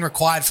 19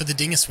 required for the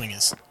Dinger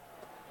Swingers.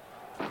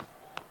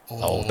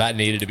 Oh, that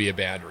needed to be a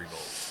boundary ball.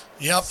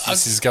 Yep.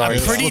 This is going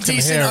a pretty looking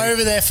decent hairy.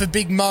 over there for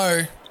Big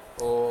Mo.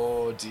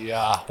 Oh dear.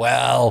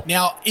 Well,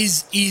 Now,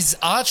 is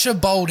Archer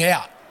bowled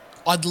out?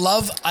 I'd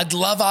love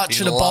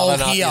Archer to bowl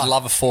here. You'd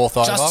love a 4th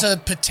over. Just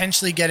to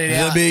potentially get it the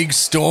out. big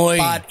Stoy.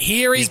 But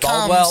here he He's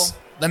bowled comes, well.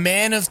 the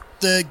man of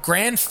the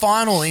grand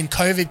final in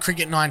COVID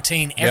Cricket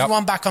 19.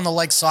 Everyone back on the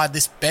leg side.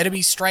 This better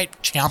be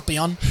straight,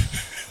 champion.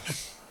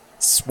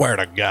 Swear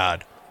to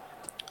God.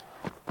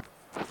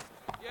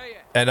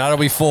 And that'll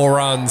be 4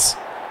 runs.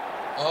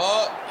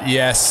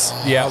 Yes.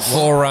 Yeah,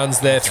 4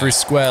 runs there through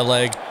square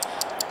leg.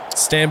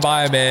 Stand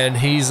by, man.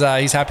 He's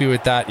happy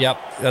with that. Yep,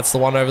 that's the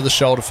one over the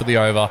shoulder for the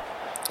over.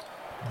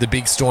 The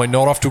big Stoy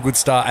not off to a good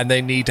start, and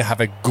they need to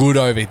have a good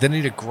over. They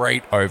need a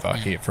great over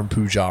here from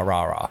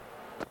Pujarara.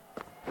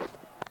 They're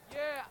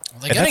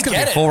And going that's to going to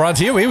get be it. 4 runs.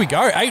 Here we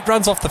go. 8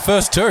 runs off the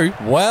first 2.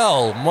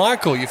 Well,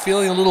 Michael, you're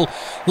feeling a little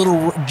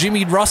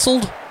Jimmy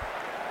Rustled?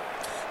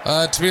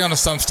 To be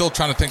honest, I'm still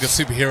trying to think of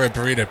superhero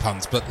burrito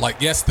puns, but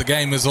yes, the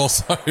game is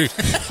also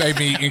made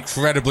me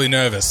incredibly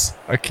nervous.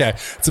 Okay,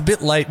 it's a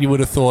bit late. You would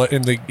have thought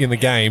in the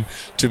game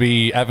to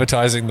be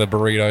advertising the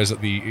burritos at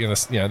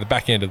the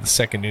back end of the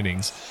second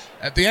innings.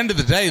 At the end of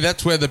the day,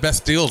 that's where the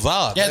best deals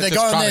are. Yeah, they're just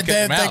going trying there. to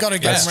get them They out. got to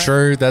get That's them.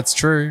 true. That's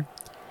true.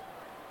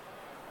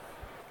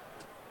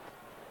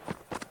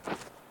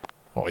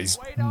 Oh, he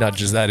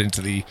nudges that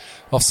into the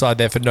offside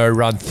there for no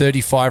run.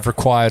 35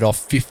 required off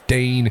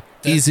 15.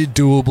 Is it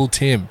doable,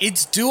 Tim?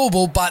 It's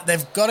doable, but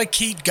they've got to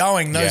keep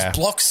going. Those Yeah.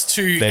 blocks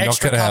to They're not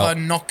extra gonna cover help.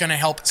 not going to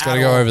help It's at got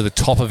to all. go over the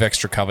top of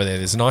extra cover there.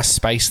 There's a nice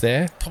space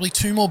there. Probably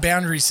 2 more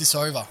boundaries this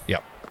over.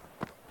 Yep.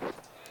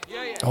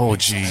 Oh,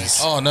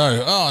 jeez. Oh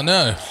no! Oh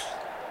no!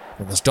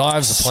 Well, there's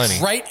dives are plenty.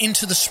 Straight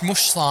into the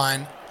smush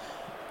line.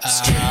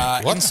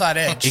 What? Inside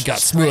edge. He got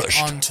straight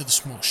smushed. onto the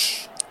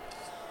smush.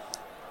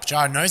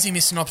 Jared knows he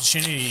missed an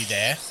opportunity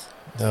there.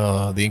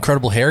 The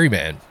incredible hairy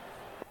man.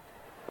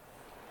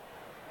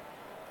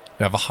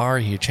 Now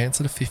Vihari here, chance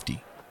at a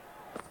 50.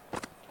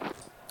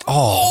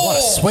 Oh, what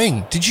a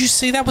swing. Did you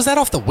see that? Was that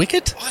off the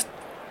wicket?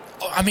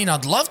 I mean,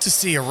 I'd love to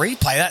see a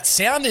replay. That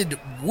sounded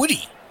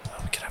woody.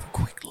 We can have a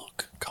quick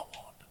look. Go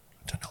on.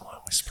 I don't know why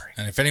I'm whispering.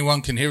 And if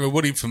anyone can hear a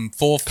Woody from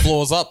 4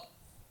 floors up,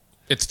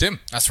 it's Tim.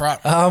 That's right.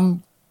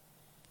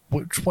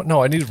 Which one?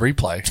 No, I need a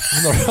replay.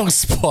 I'm in the wrong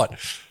spot.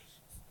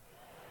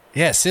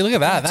 Yeah, see, look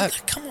at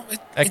that. Come on.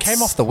 It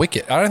came off the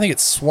wicket. I don't think it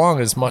swung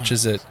as much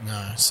as it...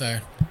 No, so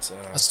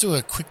let's do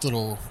a quick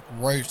little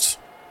rote.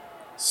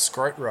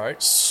 Scrote rote.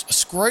 A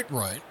scrote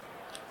rote.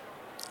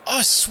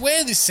 I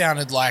swear this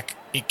sounded like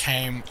it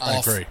came I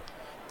off agree.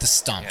 the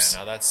stumps.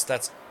 Yeah, no, that's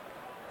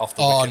off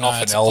the Oh, wicket. no,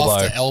 Off it's an elbow.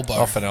 off the elbow.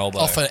 Off an elbow.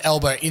 Off an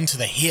elbow into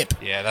the hip.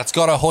 Yeah, that's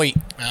got a hoit. So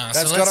That's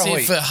let's got a see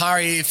hoit. if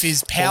Hari, if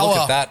his Well, power... look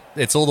at that.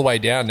 It's all the way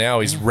down now.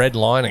 He's red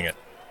lining it.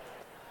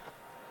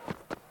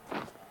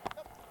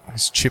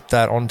 He's chipped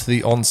that onto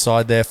the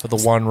onside there for the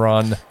 1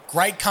 run.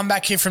 Great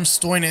comeback here from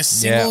Stoinis.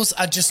 Singles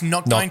are just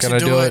not going to gonna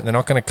do it. They're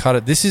not going to cut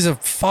it. This is a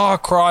far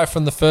cry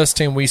from the first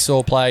team we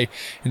saw play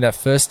in that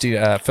first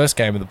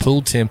game of the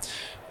pool, Tim.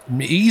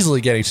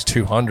 Easily getting to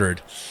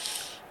 200.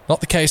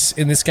 Not the case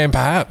in this game,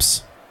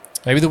 perhaps.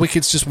 Maybe the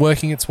wicket's just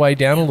working its way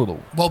down a little.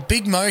 Well,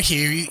 Big Mo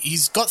here,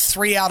 he's got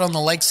 3 out on the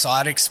leg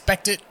side.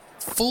 Expect it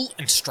full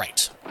and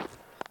straight.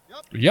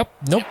 Yep.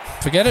 Nope.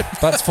 Forget it.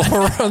 That's 4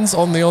 runs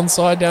on the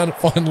onside down at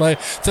fine lay.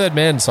 Third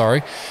man,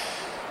 sorry.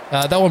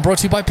 That one brought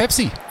to you by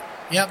Pepsi.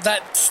 Yep,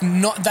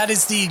 that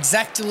is the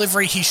exact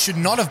delivery he should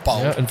not have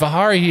bowled. Yeah, and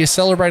Vihari here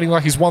celebrating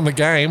like he's won the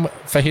game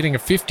for hitting a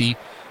 50.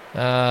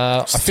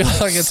 I feel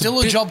like it's still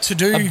a job to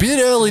do. A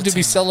bit early to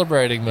be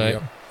celebrating, mate.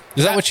 Yep.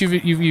 Is that what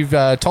you've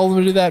told them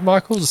to do that,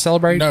 Michael? To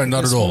celebrate? No,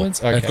 not at all.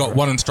 Okay, They've got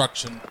one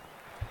instruction.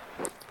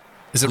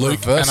 Is it Luke,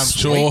 reverse? And I'm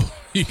sure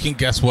you can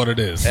guess what it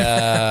is.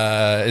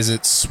 Is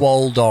it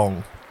swole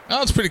dong?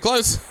 Oh, it's pretty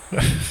close.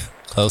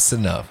 Close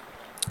enough.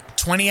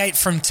 28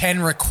 from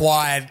 10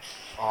 required.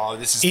 Oh,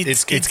 this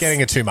is it's getting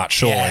it too much,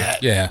 surely.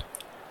 Yeah.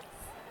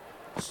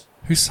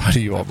 Whose side are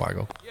you on,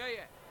 Michael?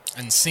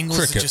 And singles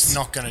are just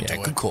not going to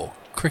do it. Good call.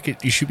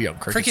 Cricket, you should be on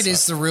cricket. Cricket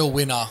is the real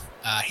winner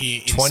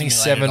here.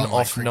 27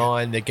 off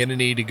 9. They're going to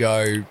need to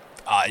go.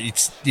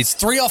 It's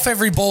 3 off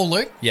every ball,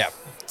 Luke. Yeah.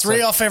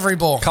 3 off every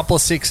ball. Couple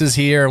of 6s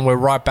here, and we're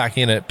right back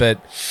in it.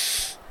 But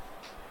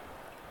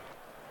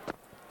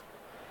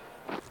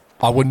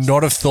I would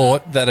not have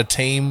thought that a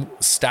team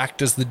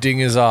stacked as the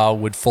Dingers are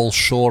would fall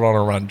short on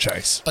a run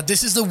chase. But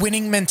this is the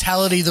winning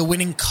mentality, the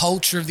winning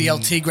culture of the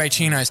LT Grey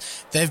Chinos.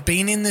 They've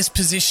been in this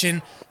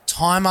position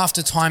time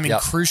after time in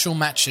crucial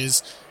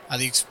matches.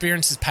 The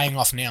experience is paying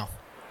off now.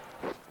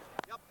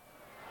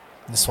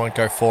 This won't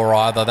go 4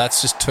 either.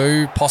 That's just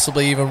 2,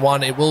 possibly even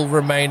 1. It will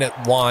remain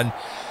at 1.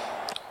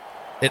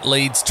 It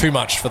leads too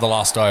much for the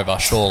last over,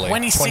 surely.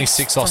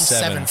 26 off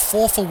 7.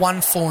 4 for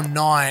 1 for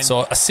 9.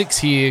 So a 6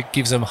 here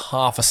gives them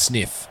half a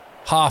sniff.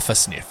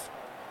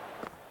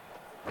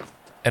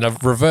 And a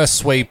reverse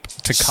sweep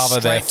to cover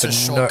there for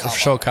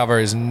short cover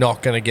is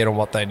not going to get them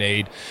what they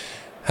need.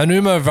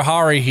 Hanuma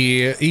Vihari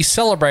here, he's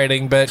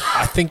celebrating, but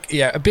I think,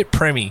 a bit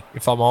preemie,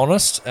 if I'm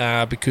honest,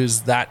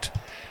 because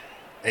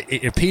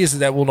it appears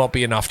that will not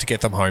be enough to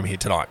get them home here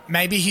tonight.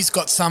 Maybe he's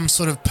got some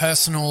sort of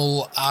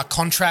personal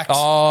contract.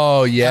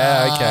 Oh,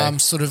 yeah, okay.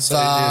 Sort of...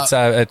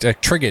 So it's a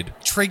triggered.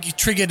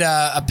 Triggered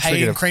a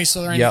pay increase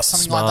or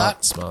something like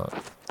that. Smart.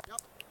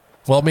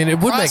 Well, I mean, it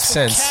would make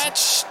sense.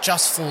 Catch,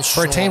 just fall for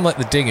short. a team like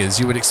the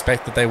Dingers, you would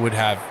expect that they would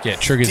have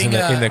triggers in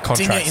their contracts.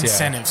 Dinger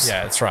incentives.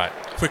 Yeah, that's right.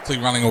 Quickly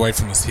running away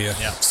from us here.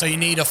 Yeah. So you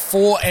need a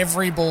 4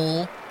 every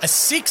ball, a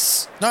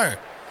 6. No,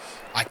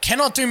 I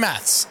cannot do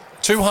maths.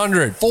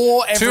 200.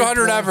 4 every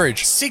 200 ball,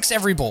 average. 6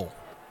 every ball.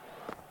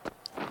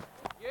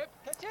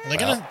 They're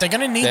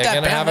gonna need that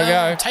boundary. Have a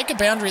go. Take a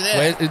boundary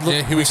there.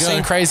 We've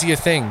seen crazier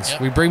things.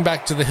 Yep. We bring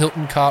back to the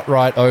Hilton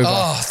Cartwright over.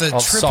 Oh, the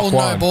triple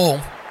no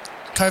ball.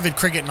 COVID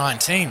cricket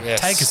 19.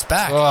 Yes. Take us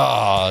back.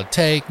 Oh,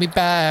 take me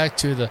back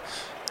to the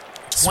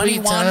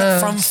 21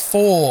 from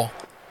 4.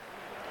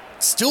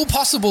 Still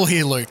possible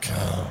here, Luke.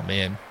 Oh,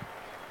 man.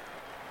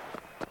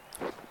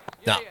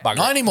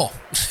 Not anymore.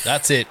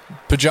 That's it.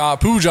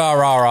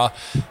 Pujarara,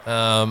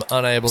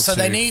 unable to. So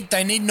they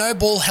need no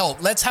ball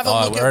help. Let's have a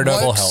look at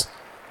Wokes.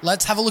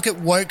 Let's have a look at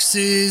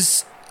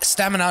Wokes'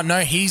 stamina.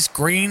 No, he's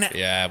green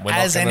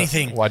as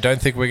anything. Well, I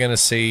don't think we're going to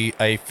see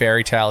a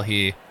fairy tale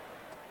here.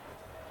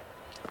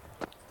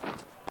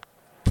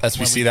 As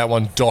we see that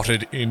one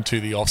dotted into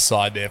the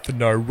offside there for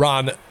no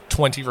run.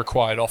 20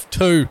 required off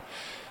 2.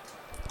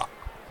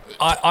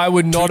 I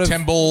would not have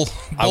 10 balls.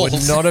 I would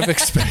not have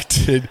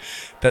expected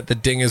that the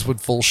Dingers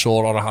would fall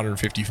short on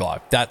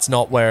 155. That's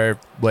not where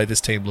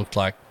this team looked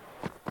like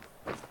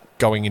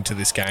going into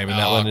this game, and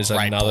that one is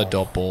another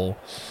dot ball.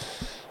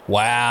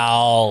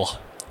 Wow.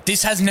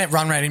 This has net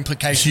run rate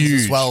implications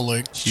as well,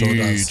 Luke.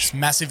 Huge.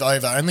 Massive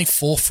over. Only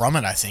 4 from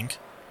it, I think.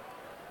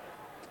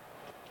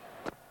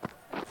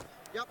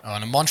 Oh,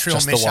 and a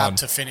Montreal mishap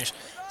to finish.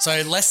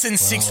 So less than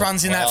 6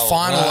 runs in that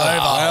final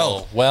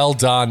over. Well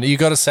done. You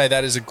got to say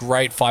that is a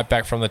great fight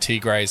back from the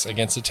Tigres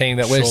against a team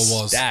that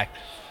was stacked.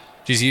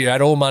 Jeez, you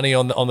had all money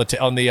on the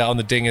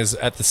Dingers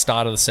at the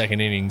start of the second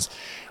innings.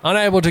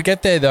 Unable to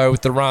get there though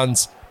with the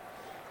runs.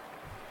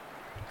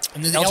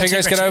 And the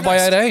Tigres get over by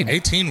 18.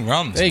 18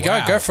 runs. There you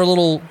go. Go for a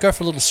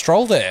little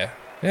stroll there.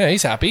 Yeah,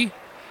 he's happy.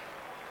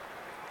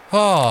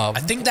 Oh, I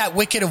think that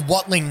wicket of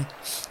Watling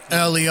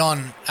early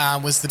on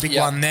was the big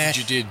one there.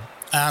 You did.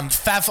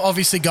 Faf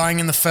obviously going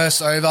in the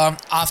first over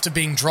after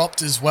being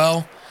dropped as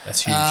well.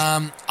 That's huge.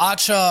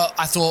 Archer,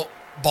 I thought,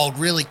 bowled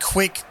really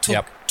quick,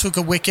 took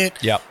a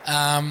wicket. Yep.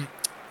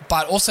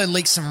 But also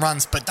leaked some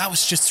runs, but that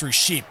was just through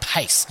sheer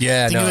pace.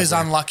 Yeah, I think he was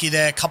unlucky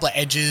there. A couple of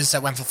edges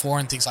that went for 4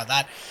 and things like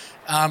that.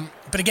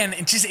 But again,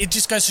 it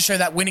just goes to show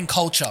that winning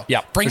culture.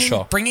 Yeah,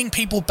 bringing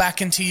people back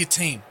into your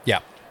team. Yeah.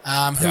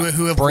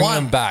 Who have bring won.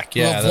 them back.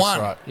 Yeah, who have that's won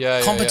right.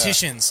 Yeah,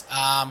 competitions.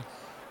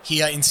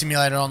 Here in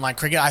simulated online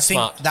cricket. I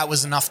think that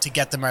was enough to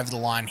get them over the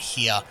line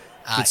here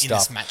in Good this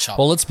stuff. matchup.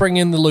 Well, let's bring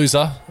in the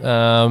loser.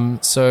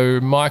 So,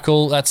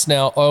 Michael, that's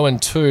now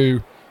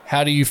 0-2.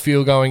 How do you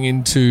feel going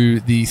into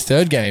the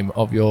third game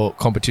of your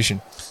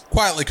competition?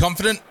 Quietly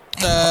confident.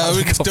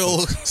 We can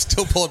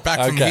still pull it back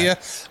from Okay. here.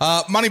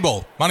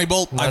 Moneyball.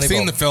 I've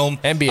seen the film.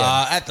 NBN.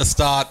 At the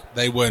start,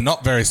 they were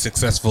not very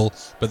successful,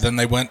 but then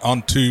they went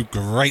on to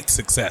great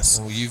success,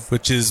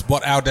 which is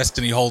what our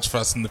destiny holds for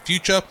us in the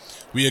future.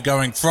 We are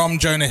going from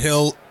Jonah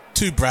Hill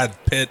to Brad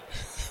Pitt.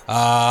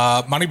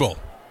 Moneyball.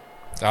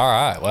 All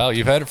right. Well,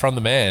 you've heard it from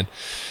the man.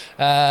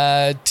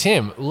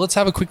 Tim, let's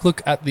have a quick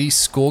look at the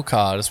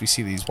scorecard as we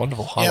see these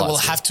wonderful highlights. Yeah, we'll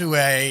have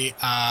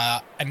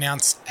to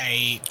announce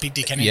a Big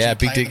Dick Energy. Yeah,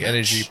 Big player Dick of the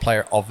Energy match.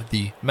 player of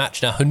the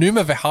match. Now,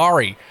 Hanuma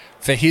Vihari,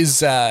 for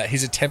his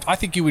attempt, I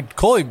think you would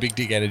call him Big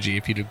Dick Energy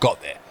if he'd have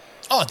got there.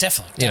 Oh,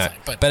 definitely. You know,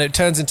 but it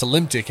turns into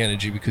Limp Dick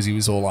Energy because he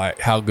was all like,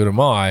 how good am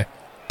I?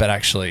 But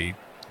actually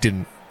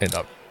didn't end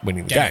up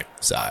winning the game.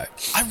 So I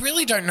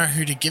really don't know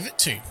who to give it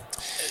to.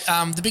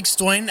 The big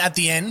Stoin at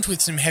the end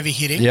with some heavy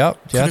hitting.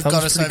 Yep. Could Yeah, have that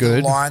got was us pretty over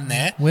good. the line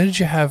there. Where did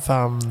you have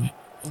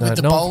With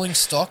the bowling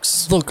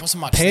stocks, Look,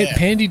 wasn't much there.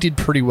 Pandy did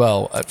pretty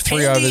well at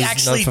 3 Pandy overs,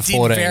 actually none for did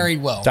 14. very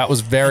well. That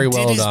was very And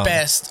well did his done.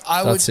 best.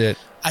 That's it.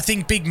 I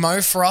think Big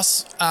Mo for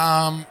us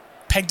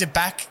pegged it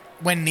back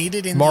when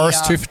needed. In Morris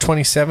the, 2 for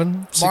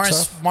 27.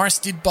 Morris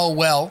did bowl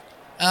well.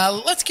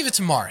 Let's give it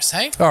to Morris,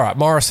 hey? All right,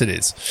 Morris it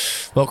is.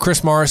 Well,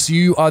 Chris Morris,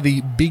 you are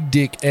the Big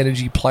Dick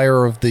Energy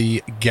Player of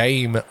the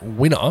Game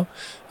winner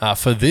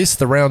for this,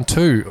 the round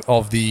 2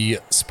 of the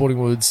Sporting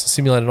Woods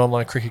Simulated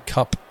Online Cricket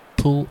Cup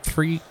Pool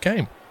 3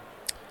 game.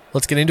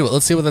 Let's get into it.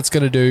 Let's see what that's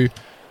going to do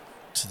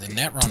To the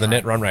net run. to the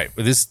net run rate.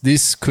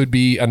 This could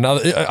be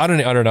another. I don't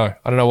know.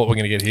 I don't know what we're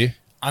going to get here.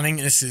 I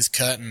think this is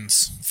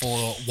curtains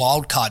for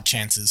wild card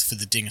chances for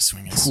the Dinger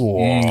Swingers.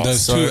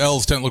 Those two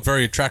L's don't look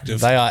very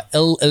attractive. They are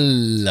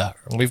LL.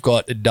 We've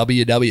got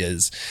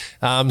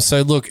WWs.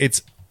 So look,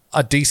 it's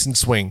a decent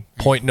swing.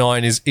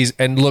 0.9 is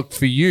and look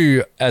for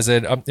you as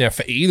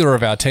for either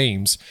of our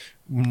teams,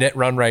 net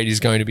run rate is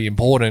going to be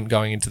important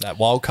going into that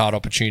wild card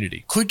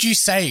opportunity. Could you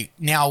say,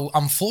 now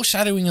I'm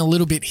foreshadowing a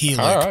little bit here, Luke,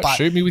 All right, but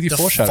shoot me with your the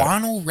foreshadow.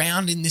 final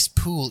round in this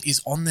pool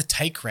is on the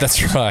take round.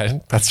 That's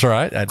right. That's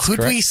right. That's Could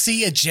correct. we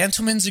see a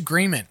gentleman's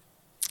agreement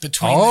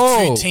between the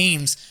Oh. two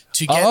teams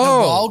to get the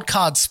Oh. wild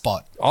card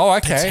spot? Oh,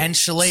 okay.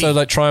 Potentially. So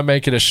like try and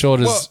make it as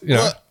short as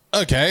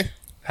Okay.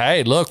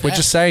 Hey, look, we're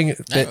just saying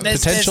that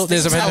There's potential.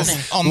 There's things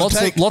happening. On the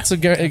take. lots of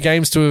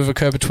games to have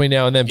occurred between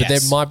now and then, but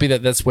Yes. there might be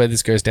that's where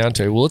this goes down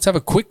to. Well, let's have a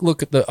quick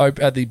look at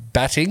the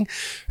batting.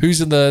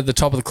 Who's in the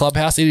top of the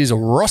clubhouse? It is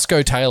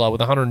Roscoe Taylor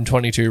with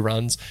 122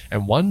 runs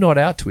and one not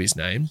out to his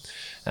name,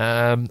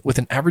 with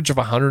an average of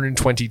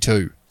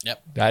 122. Yep.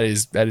 That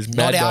is mad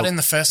Not out dog. in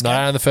the first Not game.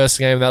 out in the first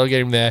game. That'll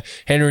get him there.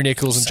 Henry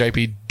Nichols and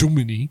JP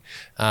Duminy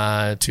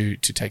to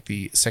take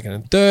the second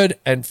and third.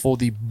 And for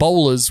the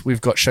bowlers, we've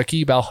got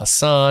Shakib Al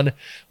Hassan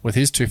with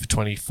his 2 for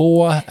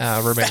 24.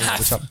 Remaining at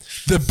the top.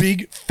 The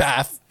big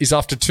faff is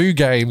after 2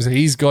 games.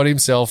 He's got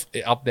himself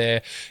up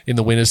there in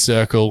the winner's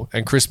circle,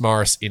 and Chris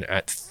Morris in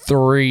at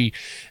 3.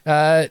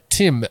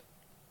 Tim,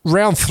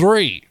 round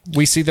 3,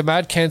 we see the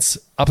Mad Kents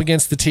up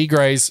against the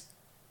Tigres.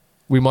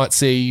 We might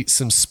see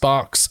some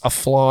sparks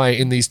afly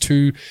in these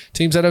two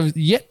teams that have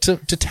yet to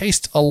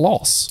taste a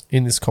loss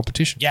in this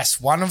competition. Yes,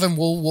 one of them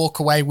will walk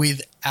away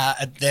with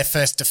their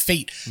first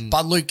defeat.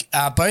 But Luke,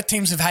 both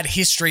teams have had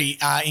history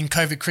in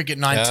COVID Cricket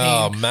 19.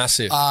 Oh,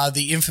 massive.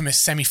 The infamous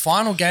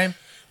semi-final game.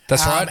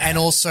 That's right. And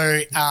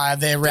also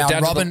their round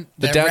down to robin,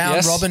 the their down- round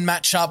yes. robin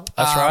matchup.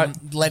 That's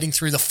right. Leading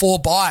through the 4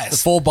 buys. The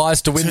 4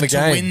 buys to win the to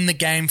game. win the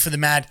game for the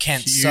Mad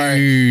Kents.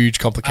 Huge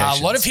So complications.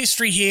 a lot of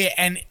history here,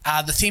 and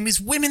the theme is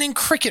women in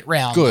cricket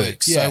round. Good,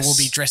 Luke. yes. So we'll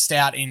be dressed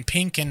out in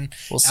pink and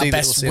We'll see our that-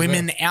 best we'll see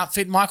women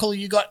outfit. Michael,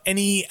 you got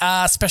any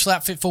special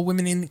outfit for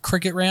women in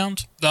cricket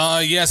round?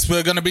 Yes,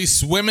 we're going to be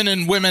swimming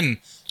in women.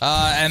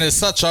 And as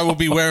such, I will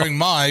be wearing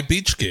my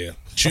beach gear.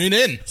 Tune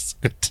in.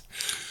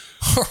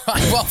 All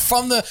right. Well,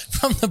 from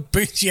the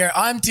booth here,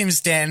 I'm Tim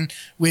Stanton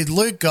with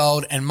Luke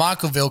Gold and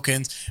Michael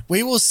Vilkins.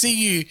 We will see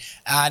you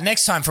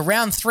next time for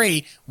round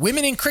 3,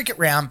 women in cricket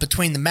round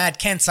between the Mad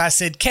Kents, I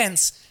said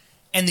Kents,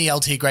 and the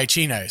LT Grey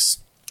Chinos.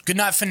 Good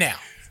night for now.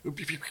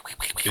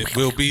 It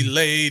will be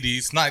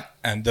ladies' night,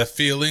 and the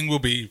feeling will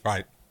be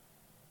right.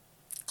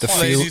 The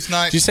Ladies'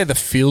 night. Did you say the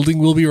fielding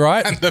will be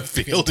right? And the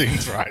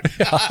fielding's right.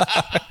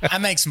 That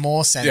makes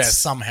more sense Yes.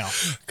 somehow.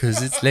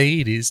 Because it's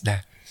ladies now.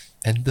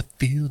 And the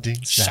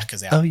fielding's right.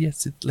 Shuckers out. Oh,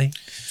 yes, it's late.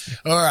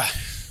 All right.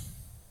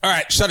 All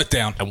right, shut it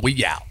down. And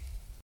we out.